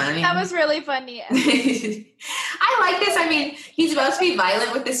wouldn't turn around. That was really funny. I like this. I mean, he's about to be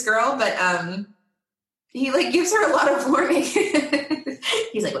violent with this girl, but he like gives her a lot of warning.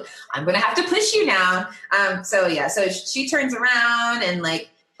 He's like, well, I'm going to have to push you now. So she turns around, and like,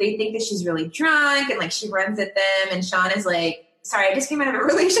 they think that she's really drunk, and like, she runs at them, and Sean is like, sorry, I just came out of a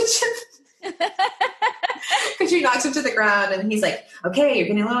relationship. Because she knocks him to the ground, and he's like, okay, you're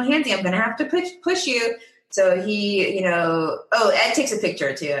getting a little handsy. I'm going to have to push you. So he, Ed takes a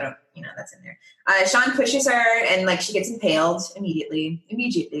picture too. I don't, that's in there. Sean pushes her, and like, she gets impaled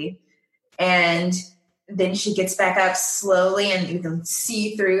immediately. And then she gets back up slowly, and you can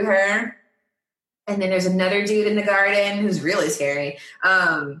see through her. And then there's another dude in the garden who's really scary.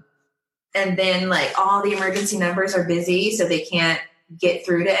 And then like, all the emergency numbers are busy, so they can't get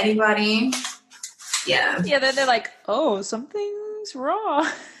through to anybody. Yeah. Yeah, then they're like, oh, something's wrong.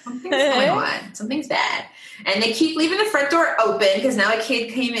 Something's going on. Something's bad. And they keep leaving the front door open, because now a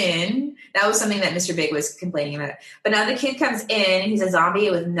kid came in. That was something that Mr. Big was complaining about. But now the kid comes in. He's a zombie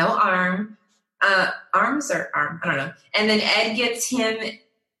with no arms or arm. I don't know. And then Ed gets him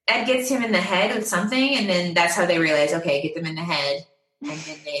in the head with something. And then that's how they realize, okay, get them in the head. And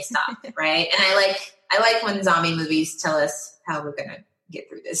then they stop. Right. And I like when zombie movies tell us how we're going to get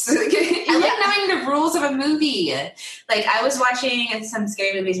through this. I like knowing the rules of a movie. Like, I was watching some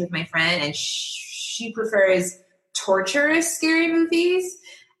scary movies with my friend, and she prefers torturous scary movies.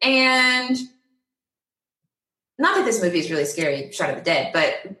 And not that this movie is really scary, Shaun of the Dead,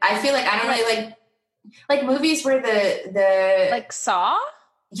 but I feel like I don't really like movies where the like Saw.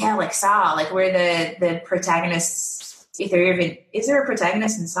 Yeah, like Saw, like where the protagonist. Is there a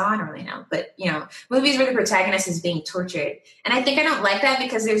protagonist in Saw? I don't really know. But, movies where the protagonist is being tortured. And I think I don't like that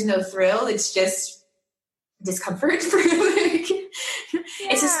because there's no thrill. It's just discomfort. It's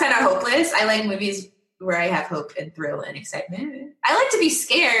just kind of hopeless. I like movies where I have hope and thrill and excitement. I like to be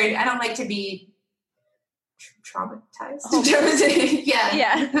scared. I don't like to be traumatized. Yeah.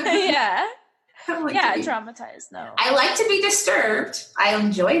 Yeah. Traumatized. No. I like to be disturbed. I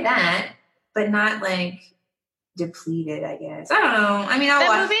enjoy that, but not like depleted, I guess. I don't know. I mean,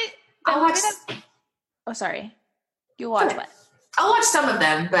 I'll watch. Oh, sorry. You watch what? I'll watch some of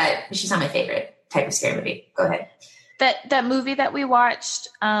them, but she's not my favorite type of scary movie. Go ahead. That movie that we watched,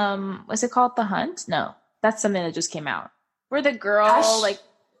 was it called The Hunt? No, that's something that just came out. Where the girl Hush?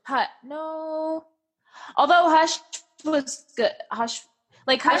 No. Although Hush was good. Hush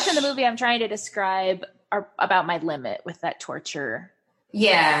in the movie I'm trying to describe are about my limit with that torture.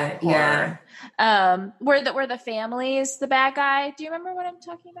 Yeah. Where the family is the bad guy. Do you remember what I'm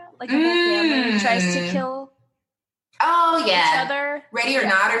talking about? Like, the whole family tries to kill. Oh yeah. Each other. Ready or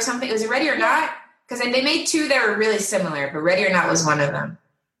Not or something. Was it Ready or Not? Because they made two that were really similar, but Ready or Not was one of them.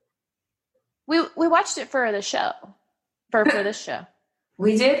 We watched it for the show. For this show.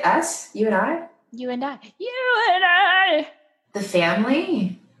 We did? Us? You and I? You and I. The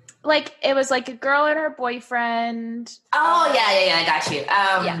family? Like, it was like a girl and her boyfriend. Oh, yeah, I got you.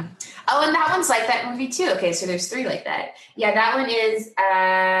 Yeah. Oh, and that one's like that movie too. Okay, so there's three like that. Yeah, that one is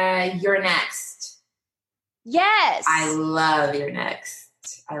You're Next. Yes. I love You're Next.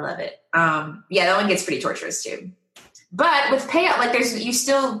 I love it. Yeah, that one gets pretty torturous too. But with payout, like there's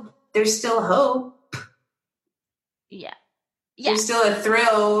still hope. Yeah. There's still a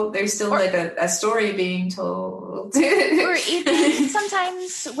thrill. There's still like a story being told. Or even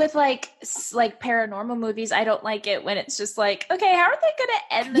sometimes with like paranormal movies, I don't like it when it's just like, okay, how are they going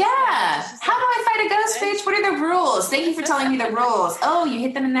to end this? Yeah. How do I fight a ghost, bitch? What are the rules? Thank you for telling me the rules. Oh, you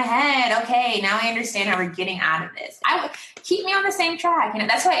hit them in the head. Okay, now I understand how we're getting out of this. Keep me on the same track. You know,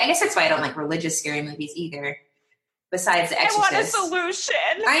 that's why I don't like religious scary movies either. Besides The Exorcist. I want a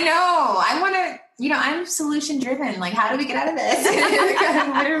solution. I know. I want to, I'm solution driven. Like, how do we get out of this?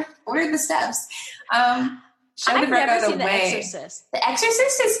 what are the steps? Show the Virgo the way. The Exorcist. The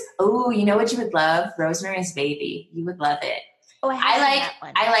Exorcist is, you know what you would love? Rosemary's Baby. You would love it. Oh, I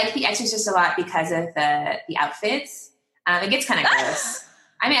like The Exorcist a lot because of the outfits. It gets kind of gross.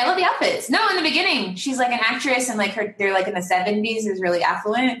 I mean, I love the outfits. No, in the beginning, she's like an actress and like they're like in the 70s, is really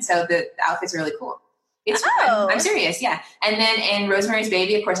affluent. So the outfits are really cool. It's fun. I'm serious, yeah. And then in Rosemary's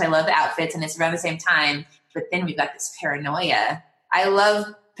Baby, of course, I love the outfits, and it's around the same time. But then we've got this paranoia. I love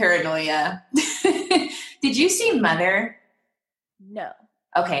paranoia. Did you see Mother? No.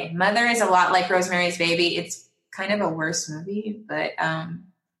 Okay, Mother is a lot like Rosemary's Baby. It's kind of a worse movie, but yeah,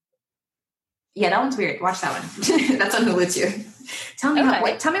 that one's weird. Watch that one. That's on Hulu too. Tell me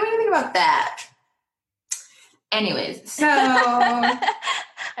what you think about that. Anyways, so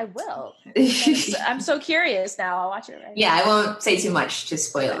I will. I'm so curious now. I'll watch it right now. I won't say too much to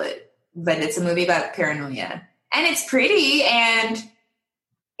spoil it, but it's a movie about paranoia. And it's pretty, and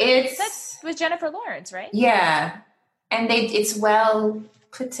that's with Jennifer Lawrence, right? Yeah. And it's well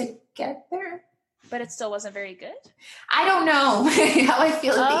put together. But it still wasn't very good? I don't know how I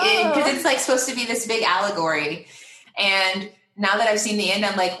feel at the end, because it's like supposed to be this big allegory. And now that I've seen the end,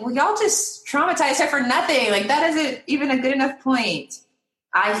 I'm like, well, y'all just traumatized her for nothing. Like, that isn't even a good enough point,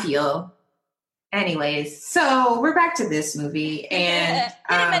 I feel. Anyways, so we're back to this movie, and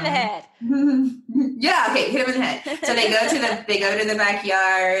hit him in the head. Yeah, okay, hit him in the head. So they go to the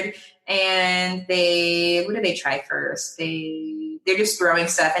backyard, and what do they try first? They're just throwing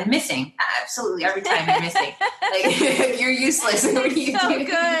stuff and missing. Absolutely, every time you're missing. Like, you're useless. What are you doing?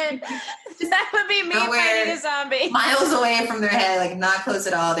 Good. That would be me fighting a zombie. Miles away from their head, like not close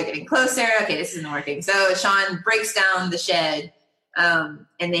at all. They're getting closer. Okay, this isn't working. So Sean breaks down the shed, and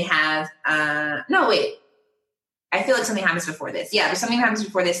they have no, wait. I feel like something happens before this. Yeah, there's something happens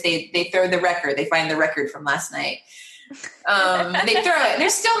before this. They throw the record. They find the record from last night. They throw it. They're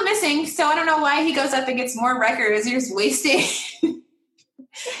still missing, so I don't know why he goes up and gets more records. You're just wasting.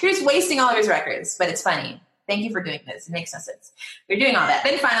 You're just wasting all of his records, but it's funny. Thank you for doing this. It makes no sense. They're doing all that.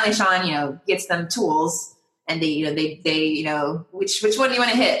 Then finally, Sean, gets them tools, and they which one do you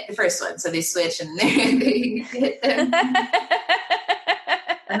want to hit? The first one. So they switch, and they hit them,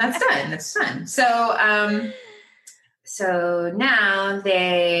 and that's done. That's done. So now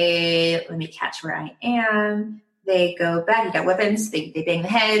let me catch where I am. They go back. You got weapons. They bang the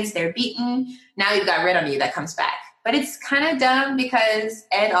heads. They're beaten. Now you've got red on you. That comes back. But it's kind of dumb because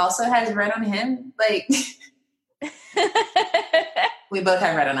Ed also has red on him. Like, we both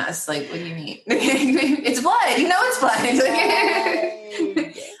have red on us. Like, what do you mean? It's blood. You know it's blood.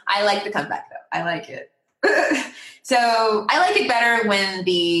 I like the comeback, though. I like it. So I like it better when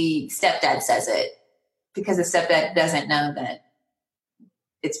the stepdad says it, because the stepdad doesn't know that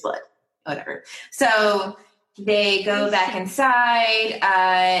it's blood. Whatever. So they go back inside.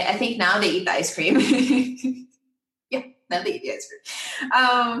 I think now they eat the ice cream. Yeah, now they eat the ice cream.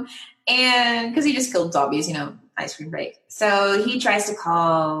 And because he just killed zombies, ice cream break. So he tries to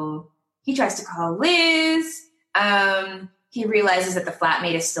call Liz. He realizes that the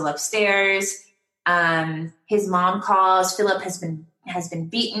flatmate is still upstairs. His mom calls. Philip has been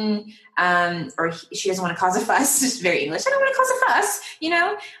beaten, she doesn't want to cause a fuss. It's very English. I don't want to cause a fuss,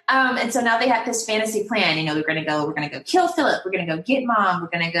 and so now they have this fantasy plan. We're going to go kill Philip. We're going to go get mom. We're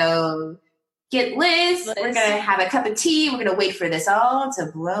going to go get Liz. We're going to have a cup of tea. We're going to wait for this all to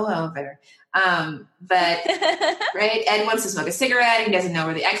blow over. But right, Ed wants to smoke a cigarette. He doesn't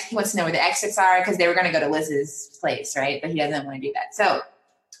know he wants to know where the exits are, because they were going to go to Liz's place, right? But he doesn't want to do that. So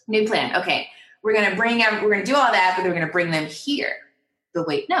new plan. Okay. We're going to do all that, but we're going to bring them here. But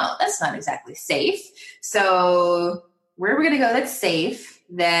wait, no, that's not exactly safe. So where are we going to go that's safe,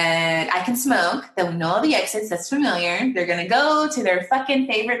 that I can smoke, that we know all the exits, that's familiar? They're going to go to their fucking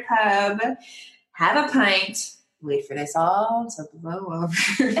favorite pub, have a pint, wait for this all to blow over.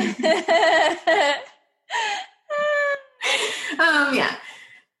 Yeah.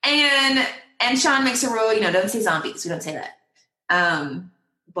 And Sean makes a rule, don't say zombies. We don't say that.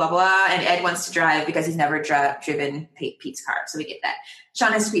 Blah, blah. And Ed wants to drive because he's never driven Pete's car. So we get that.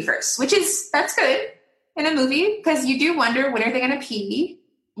 Sean has to pee first, that's good in a movie, because you do wonder, when are they going to pee?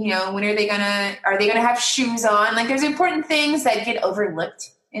 when are they gonna have shoes on? Like, there's important things that get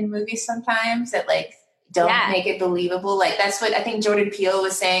overlooked in movies sometimes that like don't make it believable. Like, that's what I think Jordan Peele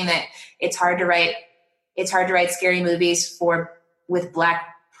was saying, that it's hard to write scary movies with Black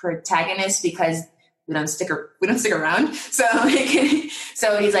protagonists because we don't stick around. So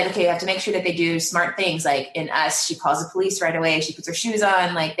he's like, okay, you have to make sure that they do smart things. Like in Us, she calls the police right away. She puts her shoes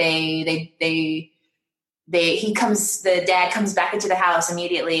on. Like the dad comes back into the house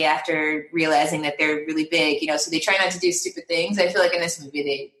immediately after realizing that they're really big, so they try not to do stupid things. I feel like in this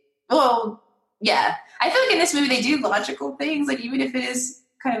movie I feel like in this movie they do logical things, like even if it is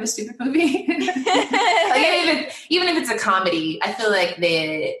kind of a stupid movie. Like even if it's a comedy, I feel like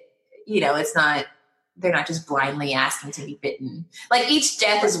they're not just blindly asking to be bitten. Like each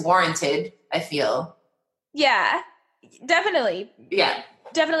death is warranted, I feel. Yeah, definitely. Yeah.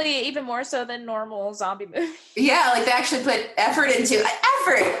 Definitely even more so than normal zombie movies. Yeah, like they actually put effort into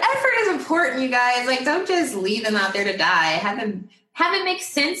effort. Effort is important, you guys. Like, don't just leave them out there to die. Have them make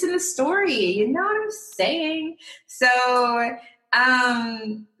sense in the story. You know what I'm saying? So,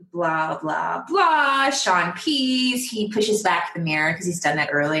 blah, blah, blah. Sean pees. He pushes back the mirror because he's done that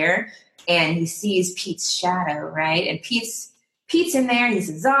earlier. And he sees Pete's shadow, right? And Pete's in there. He's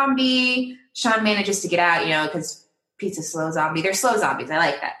a zombie. Sean manages to get out, because Pete's a slow zombie. They're slow zombies. I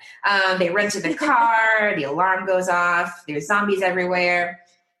like that. They run to the car. The alarm goes off. There's zombies everywhere.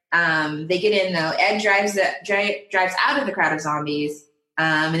 They get in, though. Ed drives out of the crowd of zombies.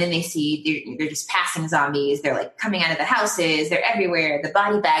 And then they see they're just passing zombies. They're like coming out of the houses. They're everywhere. The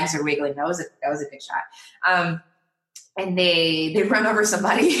body bags are wiggling. That was a big shot. And they run over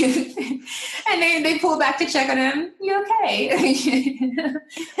somebody and they pull back to check on him. You okay?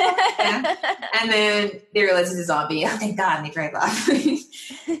 Yeah. And then they realize it's a zombie. Oh, thank God. And they drive off.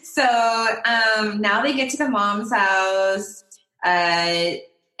 So now they get to the mom's house. Ed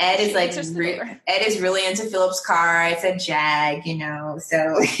is really into Philip's car. It's a Jag,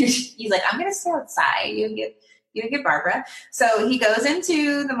 so he's like, I'm going to stay outside. You get Barbara. So he goes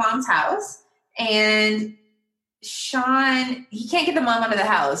into the mom's house, and Sean, he can't get the mom out of the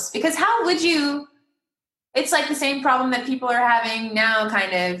house because how would you? It's like the same problem that people are having now,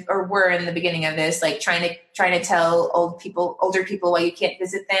 kind of, or were in the beginning of this, like trying to tell older people why you can't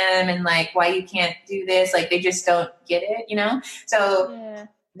visit them and like why you can't do this. Like they just don't get it, So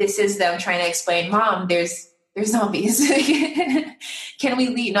This is them trying to explain, Mom, there's zombies. Can we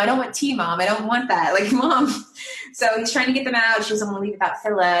leave? No, I don't want tea, Mom. I don't want that. Like, Mom. So he's trying to get them out. She doesn't want to leave without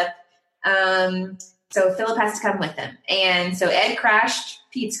Philip. So Philip has to come with them. And so Ed crashed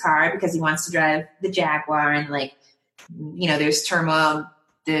Pete's car because he wants to drive the Jaguar. And like, there's turmoil.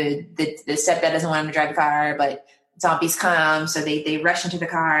 The stepdad doesn't want him to drive the car, but zombies come. So they rush into the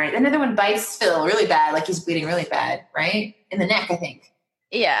car. Another one bites Phil really bad. Like he's bleeding really bad, right? In the neck, I think.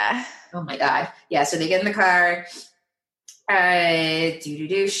 Yeah. Oh my God. Yeah. So they get in the car.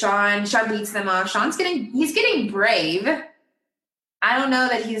 Sean beats them off. He's getting brave. I don't know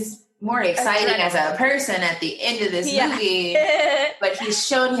that he's more exciting as a person at the end of this movie, but he's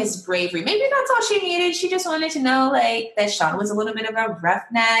shown his bravery. Maybe that's all she needed. She just wanted to know, like, that Sean was a little bit of a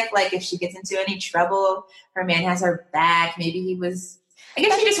roughneck. Like, if she gets into any trouble, her man has her back. Maybe he was. I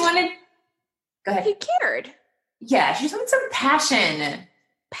guess she just wanted. Go ahead. He cared. Yeah, she just wanted some passion.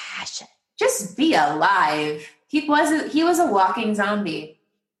 Just be alive. He was a walking zombie,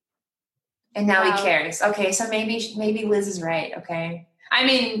 and now he cares. Okay, so maybe Liz is right. Okay, I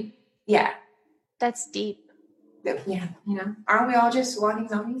mean. Yeah. That's deep. Yeah. Aren't we all just walking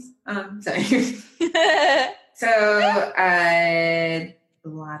zombies? Sorry.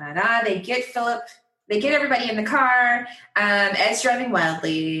 They get Philip, they get everybody in the car. Ed's driving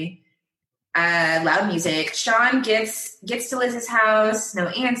wildly. Loud music. Sean gets to Liz's house. No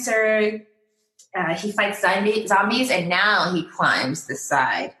answer. He fights zombies, and now he climbs the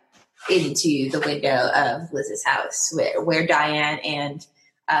side into the window of Liz's house where Diane and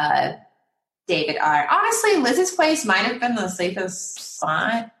David are. Honestly, Liz's place might have been the safest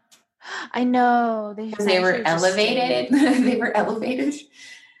spot. I know. They were elevated. They were elevated.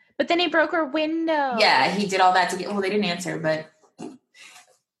 But then he broke her window. Yeah, he did all that to get... Well, they didn't answer, but...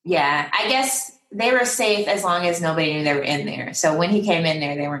 Yeah, I guess they were safe as long as nobody knew they were in there. So when he came in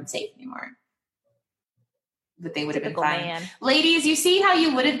there, they weren't safe anymore. But they would have been fine. Man. Ladies, you see how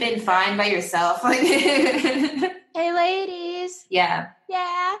you would have been fine by yourself? Hey, ladies. Yeah.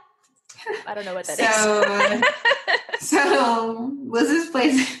 Yeah. I don't know what that is. So Liz's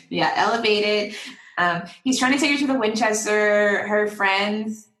place, elevated. He's trying to take her to the Winchester. Her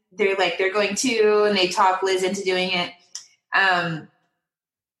friends, they're going to, and they talk Liz into doing it. And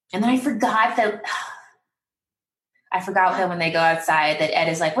then I forgot that. I forgot that when they go outside that Ed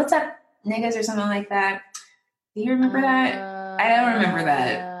is like, what's up, niggas, or something like that. Do you remember that? I don't remember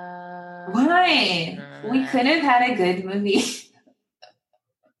that. Why? We could have had a good movie.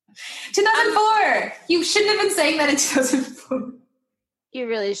 2004. You shouldn't have been saying that in 2004. You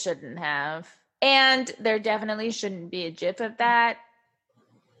really shouldn't have. And there definitely shouldn't be a GIF of that.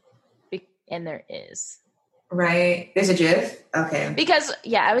 And there is. Right. There's a GIF? Okay. Because,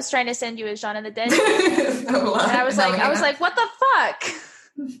 I was trying to send you a Shaun of the Dead. And I was like, what the fuck?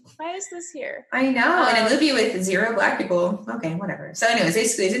 Why is this here? I know. In a movie with 0 black people. Okay, whatever. So anyways, they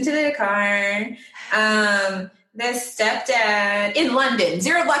squeeze into the car. The stepdad in London.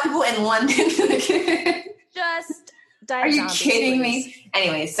 0 black people in London. Just die. Are you kidding me?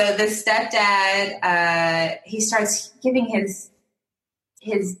 Anyway, so the stepdad, he starts giving his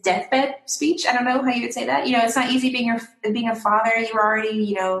deathbed speech. I don't know how you would say that. It's not easy being a father. You were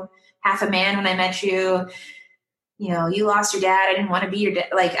already, half a man when I met you. You lost your dad. I didn't want to be your dad.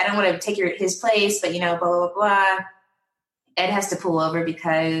 Like, I don't want to take his place, but blah, blah, blah. Ed has to pull over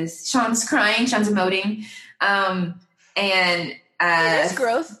because Sean's crying. Sean's emoting. There's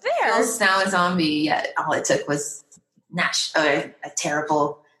growth there. Phil's now a zombie. Yeah, all it took was a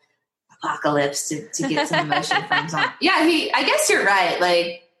terrible apocalypse to get some emotion from zombie. Yeah, I guess you're right.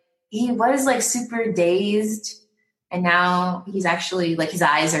 Like, he was like super dazed, and now he's actually like his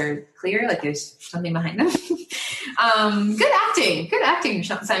eyes are clear. Like there's something behind them. Good acting,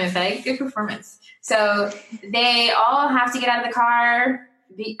 Simon Pegg. Good performance. So they all have to get out of the car.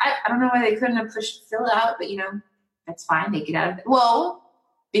 I don't know why they couldn't have pushed Phil out, but that's fine. They get out of it. Well,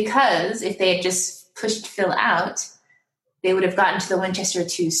 because if they had just pushed Phil out, they would have gotten to the Winchester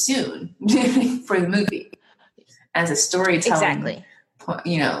too soon for the movie. As a storytelling, exactly.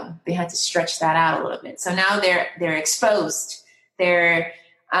 They had to stretch that out a little bit. So now they're exposed. They're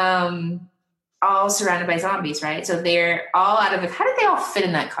all surrounded by zombies, right? So they're all out of it. How did they all fit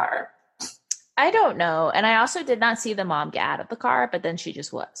in that car? I don't know. And I also did not see the mom get out of the car, but then she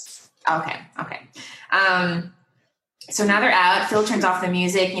just was. Okay. So now they're out. Phil turns off the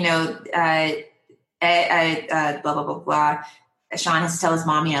music, blah, blah, blah, blah. Sean has to tell his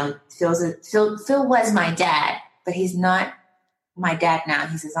mom, Phil was my dad, but he's not my dad now.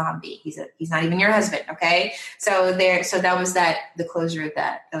 He's a zombie. He's not even your husband. Okay. So that was the closure of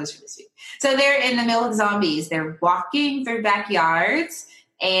that. That was really sweet. So they're in the middle of zombies. They're walking through backyards,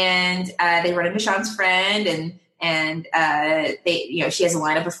 and they run into Sean's friend, and they, she has a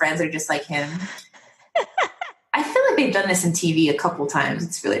lineup of friends that are just like him. I feel like they've done this in TV a couple times.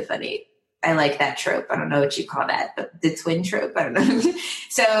 It's really funny. I like that trope. I don't know what you call that, but the twin trope. I don't know.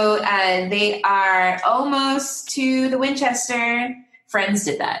 So they are almost to the Winchester. Friends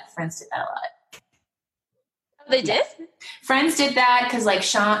did that a lot. They did? Friends did that because like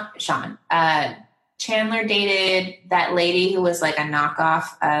Chandler dated that lady who was like a knockoff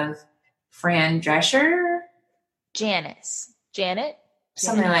of Fran Drescher. Janet?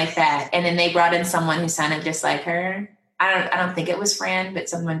 Something like that. And then they brought in someone who sounded just like her. I don't think it was Fran, but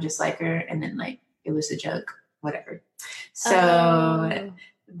someone just like her. And then like, it was a joke, whatever. So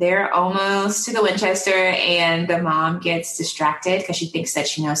they're almost to the Winchester, and the mom gets distracted because she thinks that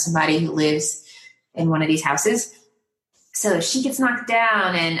she knows somebody who lives in one of these houses. So she gets knocked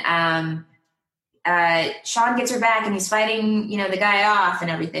down, and Sean gets her back, and he's fighting, the guy off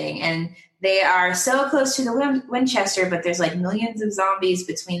and everything. And they are so close to the Winchester, but there's like millions of zombies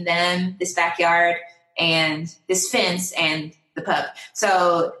between them, this backyard, and this fence, and the pub.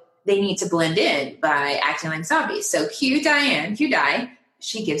 So they need to blend in by acting like zombies. So cue Di.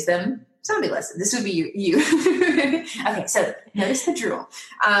 She gives them zombie lesson. This would be you. Okay, so notice the drool.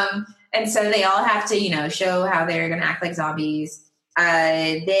 And so they all have to, show how they're going to act like zombies.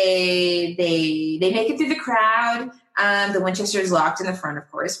 They make it through the crowd. The Winchester is locked in the front, of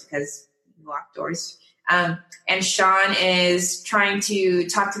course, because locked doors. And Sean is trying to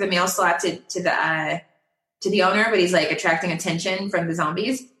talk to the mail slot to the owner, but he's like attracting attention from the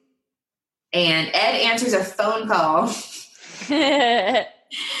zombies. And Ed answers a phone call in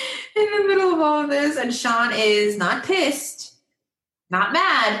the middle of all of this, and Sean is not pissed, not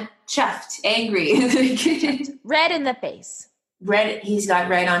mad, chuffed, angry. Red in the face. Red, he's got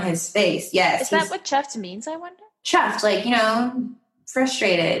red on his face. Yes. Is that what chuffed means, I wonder? Chuffed, like,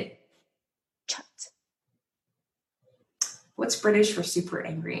 frustrated. Chuffed. What's British for super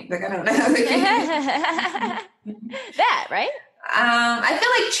angry? Like, I don't know. That, right? I feel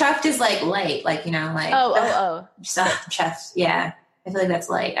like chuffed is like light, like, like chuffed. Yeah. I feel like that's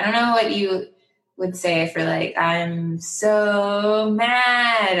light. I don't know what you would say for like, I'm so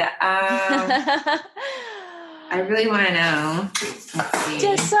mad. I really want to know. Let's see.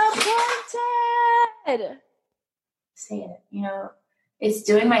 Disappointed. say it, it's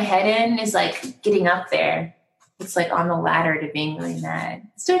doing my head in is like getting up there. It's like on the ladder to being really mad.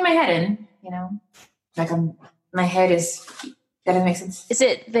 It's doing my head in, like my head is, that doesn't make sense. Is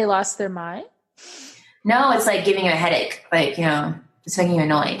it they lost their mind? No, it's like giving you a headache. Like, it's making you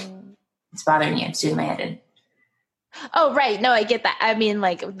annoyed. It's bothering you. It's doing my head in. Oh, right. No, I get that. I mean,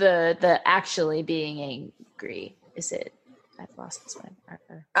 like the actually being angry. Is it? I've lost this one.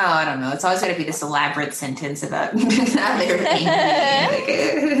 Oh, I don't know. It's always going to be this elaborate sentence about how they were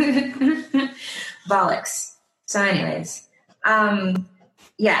angry. Bollocks. So anyways,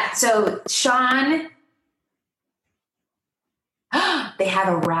 yeah. So Sean, they have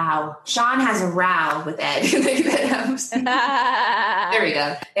a row. Sean has a row with Ed. There we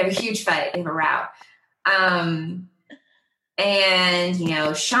go. They have a huge fight. They have a row. And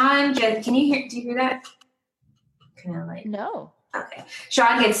Sean just, do you hear that? Kind of like, no. Okay.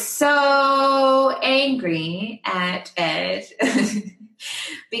 Sean gets so angry at Ed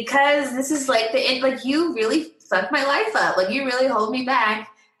because this is like you really fucked my life up. Like you really hold me back.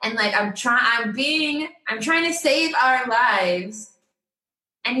 And like, I'm trying to save our lives.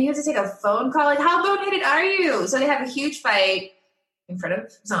 And you have to take a phone call. Like, how boneheaded are you? So they have a huge fight in front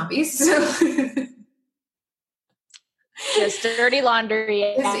of zombies. Just dirty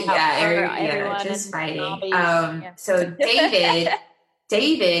laundry. Just fighting. So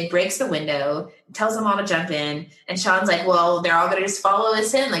David breaks the window, tells them all to jump in, and Sean's like, well, they're all going to just follow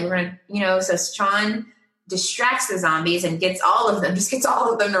us in. Like, we're going to, so Sean distracts the zombies and gets all of them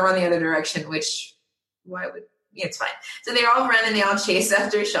to run the other direction, which, it's fine. So they all run and they all chase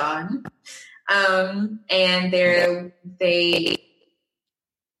after Sean. And they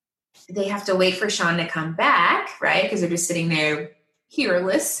have to wait for Sean to come back, right? Because they're just sitting there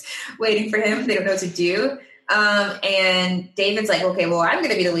heroeless, waiting for him. They don't know what to do. And David's like, okay, well, I'm going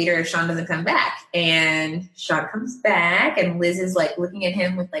to be the leader if Sean doesn't come back. And Sean comes back, and Liz is like looking at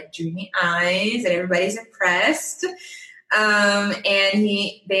him with like dreamy eyes, and everybody's impressed. And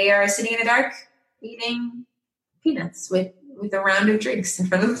they are sitting in the dark eating peanuts with a round of drinks in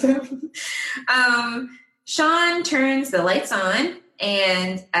front of them. Sean turns the lights on,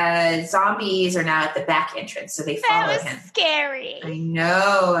 and zombies are now at the back entrance, so they follow him. Scary. I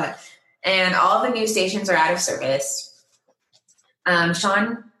know. And all the news stations are out of service.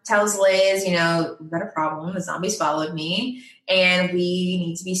 Sean tells Liz, we've got a problem. The zombies followed me, and we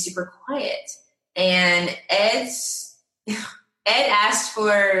need to be super quiet. And Ed asked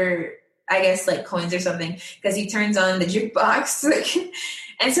for, I guess, like coins or something, because he turns on the jukebox.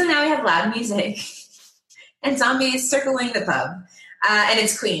 And so now we have loud music and zombies circling the pub. And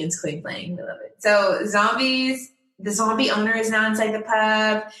it's Queen playing. We love it. So the zombie owner is now inside the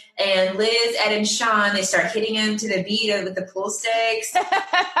pub, and Liz, Ed, and Sean, they start hitting him to the beat with the pool sticks.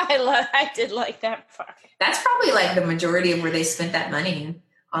 I did like that part. That's probably like the majority of where they spent that money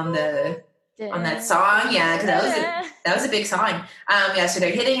on that song. Yeah, because that was a big song. So they're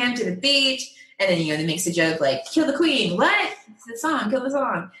hitting him to the beat, and then they makes a joke like, "Kill the queen." What? It's the song. Kill the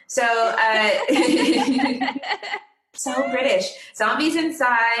song. So so British. Zombies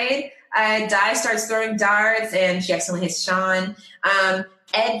inside. Di starts throwing darts, and she accidentally hits Sean.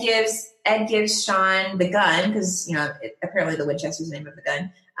 Ed gives Sean the gun, because apparently the Winchester's the name of the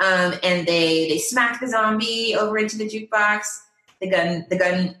gun. And they smack the zombie over into the jukebox. The gun.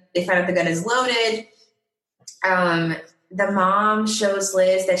 They find out the gun is loaded. The mom shows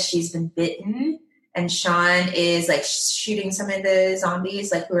Liz that she's been bitten, and Sean is like shooting some of the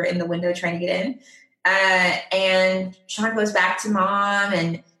zombies, like who are in the window trying to get in. And Sean goes back to mom,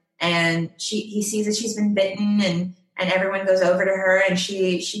 and he sees that she's been bitten, and everyone goes over to her, and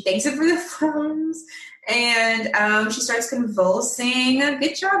she thanks him for the flowers, and she starts convulsing.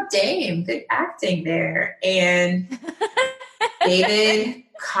 Good job, Dame. Good acting there. And David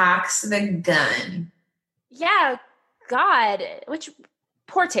cocks the gun. Yeah, God, which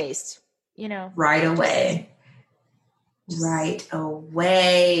poor taste, Right away. Right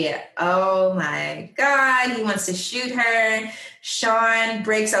away. Oh my God. He wants to shoot her. Sean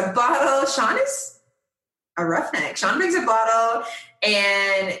breaks a bottle. Sean is a roughneck. Sean breaks a bottle,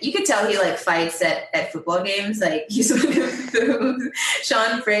 and you could tell he like fights at football games. Like he's one of those.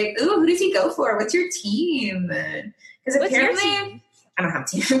 Sean breaks. Ooh, who does he go for? What's your team? Because apparently I don't have a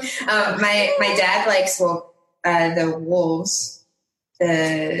team. My dad likes the Wolves,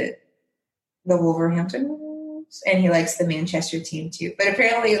 the Wolverhampton Wolves, and he likes the Manchester team too. But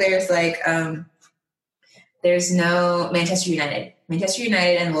apparently there's no Manchester United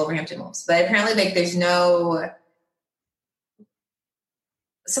and Wolverhampton Wolves. But apparently there's no.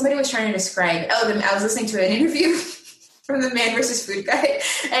 Somebody was trying to describe. I was listening to an interview from the Man versus Food Guy,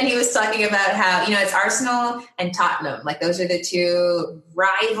 and he was talking about how, you know, it's Arsenal and Tottenham, like those are the two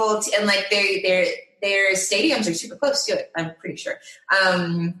rival and like their stadiums are super close to it, I'm pretty sure.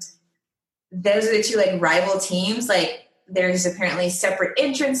 Those are the two like rival teams. Like there's apparently separate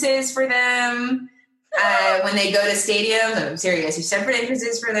entrances for them when they go to stadiums. I'm serious. There's separate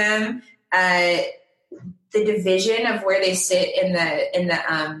entrances for them. The division of where they sit in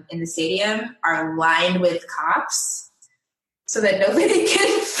the stadium are lined with cops so that nobody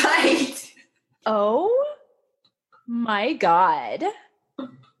can fight. Oh my God.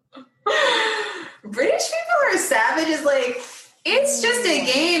 British people are savages. Like, it's just a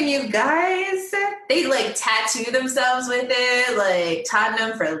game, you guys. They like tattoo themselves with it, like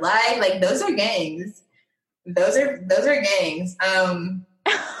Tottenham for life. Like those are gangs. Those are gangs.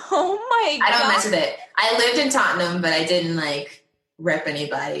 Oh my God. I don't mess with it. I lived in Tottenham, but I didn't like rep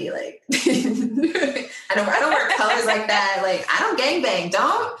anybody. Like I don't wear colors like that. Like I don't gangbang.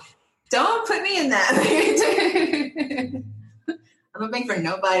 Don't put me in that. I'm a bang for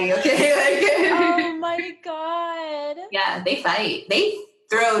nobody, okay? Like, oh my God. Yeah, they fight. They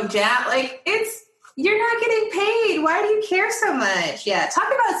throw jab. Like you're not getting paid. Why do you care so much? Yeah, talk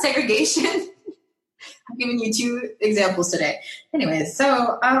about segregation. I'm giving you 2 examples today. Anyways,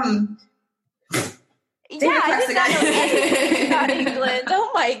 so yeah, I did not know anything about England.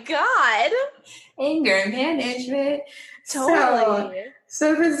 Oh my God. Anger management. Totally.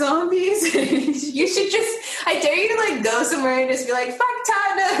 So the zombies, you should I dare you to like go somewhere and just be like, fuck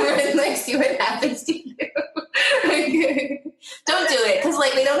Tottenham, and like see what happens to you. Like, don't do it, because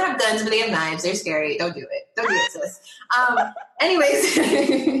like they don't have guns, but they have knives. They're scary. Don't do it. Don't do it, sis. Anyways.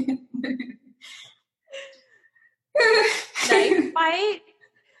 Knife fight?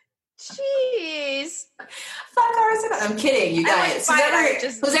 Jeez. Fuck Arsenal. I'm kidding, you guys.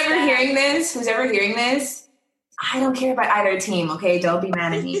 Who's ever hearing this, I don't care about either team, okay? Don't be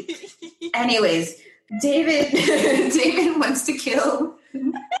mad at me. Anyways, David wants to kill.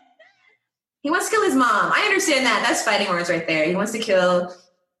 He wants to kill his mom. I understand that. That's fighting words right there. He wants to kill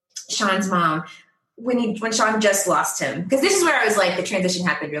Sean's mom when Sean just lost him. Because this is where I was like, the transition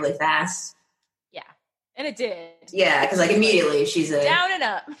happened really fast. And it did. Yeah, because like immediately she's a down and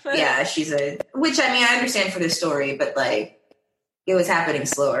up. Yeah, which I mean I understand for the story, but like it was happening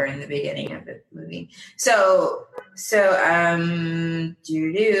slower in the beginning of the movie. So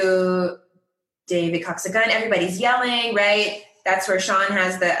David cocks a gun, everybody's yelling, right? That's where Sean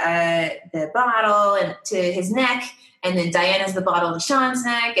has the bottle and to his neck, and then Diane has the bottle to Sean's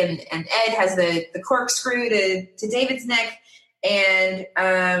neck, and Ed has the corkscrew to David's neck, and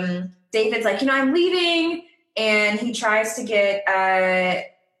David's like, I'm leaving, and he tries to get no,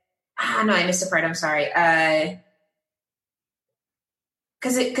 I missed a part. I'm sorry.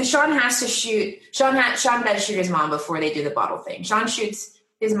 Because Sean has to shoot. Sean does shoot his mom before they do the bottle thing. Sean shoots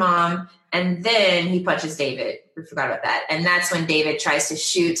his mom, and then he punches David. We forgot about that. And that's when David tries to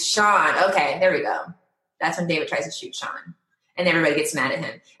shoot Sean. Okay, there we go. That's when David tries to shoot Sean, and everybody gets mad at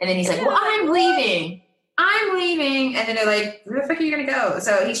him. And then he's like, "Well, I'm leaving." And then they're like, where the fuck are you going to go?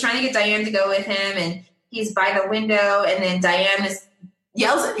 So he's trying to get Diane to go with him, and he's by the window, and then Diane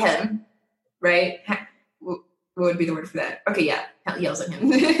yells at him, right? What would be the word for that? Okay, yeah, yells at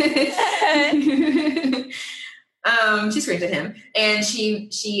him. She screams at him, and she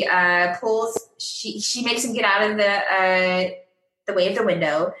makes him get out of the way of the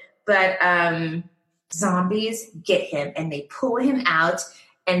window, but zombies get him, and they pull him out,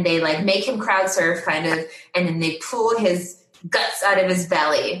 and they like make him crowd surf kind of, and then they pull his guts out of his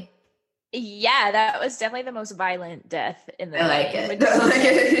belly. Yeah, that was definitely the most violent death in the I like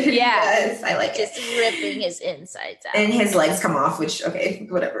it. Yeah. Yes, I like just ripping his insides out. And his legs come off, which, okay,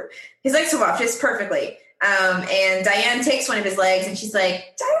 whatever. His legs come off just perfectly. And Diane takes one of his legs, and she's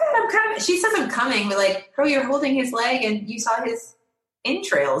like, Diane, I'm coming. She says I'm coming, but like, bro, you're holding his leg, and you saw his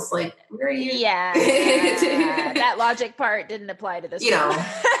entrails. Like, where are you? Yeah. That logic part didn't apply to this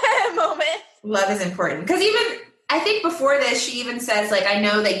moment. Love is important. Because even, I think before this, she even says, like, I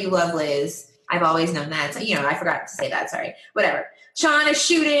know that you love Liz. I've always known that. So, I forgot to say that. Sorry. Whatever. Sean is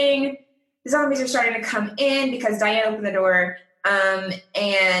shooting. The zombies are starting to come in because Diane opened the door. And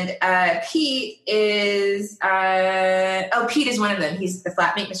Pete is Pete is one of them. He's the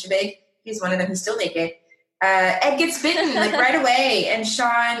flatmate, Mr. Big. He's one of them. He's still naked. Ed gets bitten like right away, and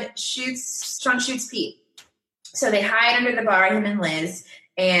Sean shoots Pete. So they hide under the bar, him and Liz,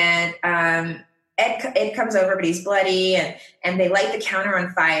 and Ed comes over, but he's bloody, and they light the counter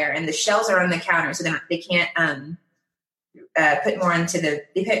on fire, and the shells are on the counter, so they can't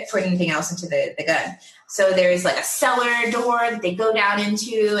put anything else into the gun. So there's like a cellar door that they go down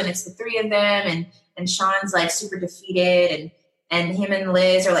into, and it's the three of them, and Sean's like super defeated, and him and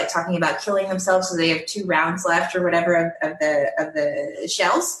Liz are like talking about killing themselves, so they have 2 rounds left or whatever of the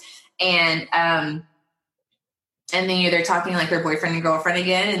shells, and then they're talking like they're boyfriend and girlfriend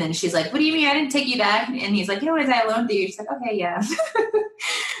again, and then she's like, "What do you mean I didn't take you back?" And he's like, "You know what, is I alone with you?" She's like, "Okay, yeah."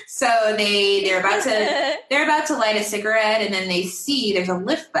 So they're about to light a cigarette, and then they see there's a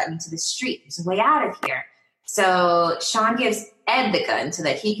lift button to the street. There's a way out of here. So Sean gives Ed the gun so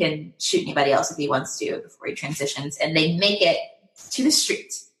that he can shoot anybody else if he wants to before he transitions, and they make it to the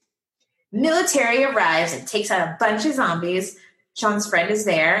street. Military arrives and takes out a bunch of zombies. Sean's friend is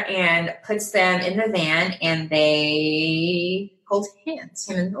there and puts them in the van, and they hold hands,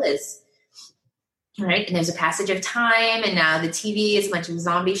 him and Liz. All right, and there's a passage of time, and now the TV is a bunch of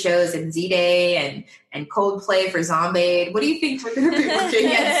zombie shows and Z-Day and Coldplay for Zombie. What do you think we're going to be looking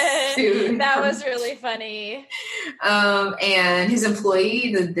at soon? That was really funny. And his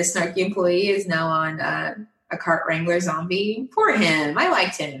employee, the snarky employee, is now on a cart wrangler zombie. Poor him. I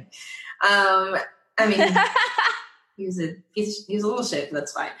liked him. I mean... He's a little shit, but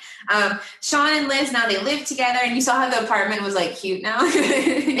that's fine. Sean and Liz, now they live together, and you saw how the apartment was like cute now.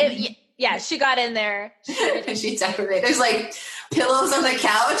 Yeah, she got in there. She decorated. There's like pillows on the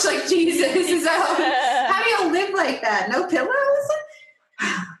couch. Like, Jesus, is that how do you live like that? No pillows?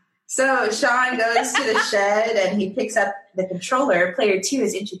 So Sean goes to the shed and he picks up the controller. Player 2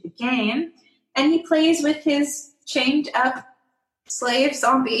 has entered the game, and he plays with his chained up slave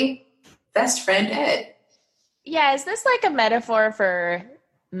zombie best friend Ed. Yeah, is this like a metaphor for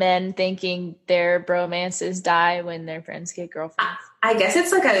men thinking their bromances die when their friends get girlfriends? I guess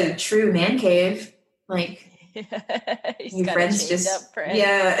it's like a true man cave. Like, your friends just,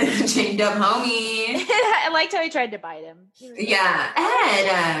 chained up homie. I liked how he tried to bite him. Yeah,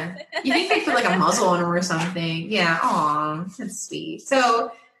 Ed, you think they put like a muzzle on him or something. Yeah, aw, that's sweet.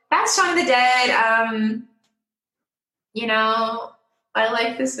 So that's Shaun of the Dead. You know, I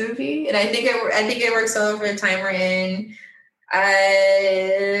like this movie, and I think it works well for the time we're in.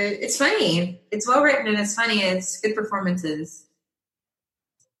 It's funny. It's well written and it's funny. It's good performances.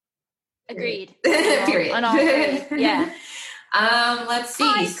 Agreed. Period. On all three. Yeah. Let's see.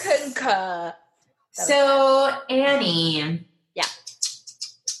 I concur. So Annie. Yeah.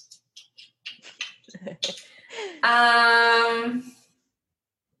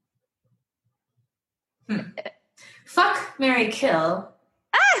 Fuck, marry, kill.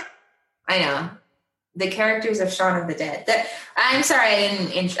 I know. The characters of Shaun of the Dead. I'm sorry I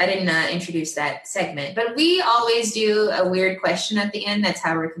didn't introduce that segment, but we always do a weird question at the end. That's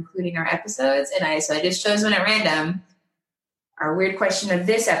how we're concluding our episodes. So I just chose one at random. Our weird question of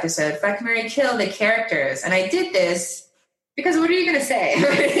this episode: fuck, marry, kill the characters. And I did this because what are you going to say?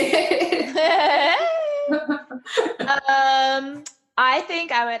 I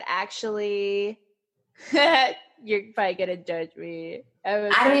think I would actually. You're probably gonna judge me. I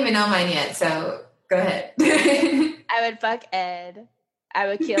don't even know mine yet, so. Go ahead. I would fuck Ed. I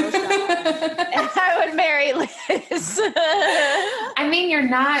would kill Sean. And I would marry Liz. I mean, you're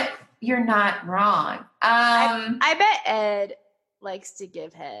not wrong. I bet Ed likes to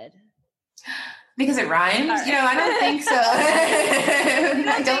give head. Because it rhymes? Right. You know, I don't think so.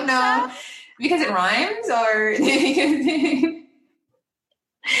 I don't know. So? Because it rhymes or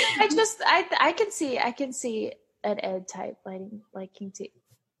I can see an Ed type liking to.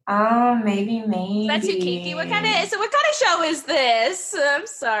 Oh, maybe. That's too kinky. What kind of show is this? I'm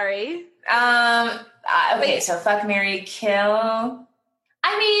sorry. Okay, so fuck, marry, kill.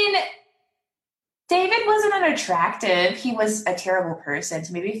 I mean, David wasn't unattractive. He was a terrible person,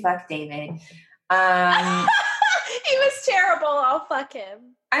 so maybe fuck David. He was terrible. I'll fuck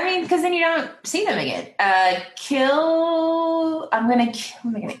him. I mean, because then you don't see them again. Kill. Who am I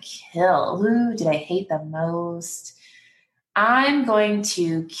gonna kill? Who did I hate the most? I'm going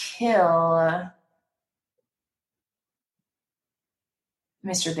to kill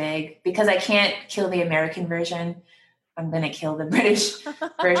Mr. Big because I can't kill the American version. I'm going to kill the British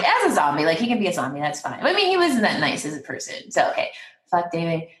version as a zombie. Like, he can be a zombie. That's fine. I mean, he wasn't that nice as a person. So, okay. Fuck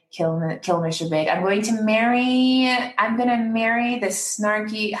David. Kill Mr. Big. I'm going to marry the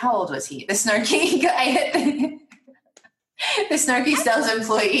snarky. How old was he? The snarky guy. The snarky sales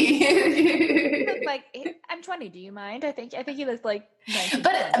employee. Like, I'm 20. Do you mind? I think he looked like 19.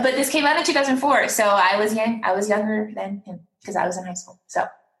 But this came out in 2004, so I was young. I was younger than him because I was in high school. So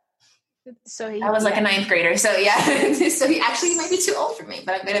I was like a ninth grader. So yeah. So he actually might be too old for me,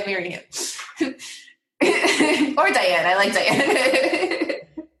 but I'm gonna marry him. Or Diane. I like Diane.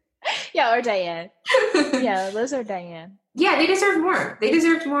 Yeah, or Diane. Yeah, Liz or Diane. Yeah, they deserve more. They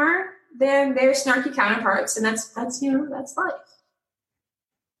deserved more than their snarky counterparts, and that's that's life.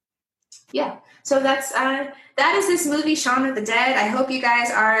 Yeah. So that is this movie, Shaun of the Dead. I hope you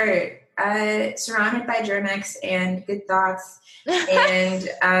guys are surrounded by Germ-X and good thoughts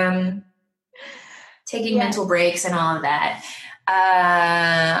and taking mental breaks and all of that.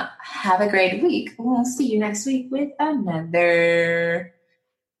 Have a great week. We'll see you next week with another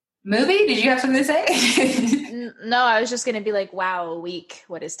movie. Did you have something to say? No, I was just going to be like, wow, a week.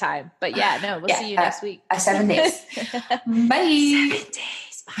 What is time? But yeah, no, we'll see you next week. 7 days. Bye. 7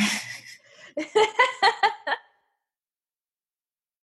 days. Bye.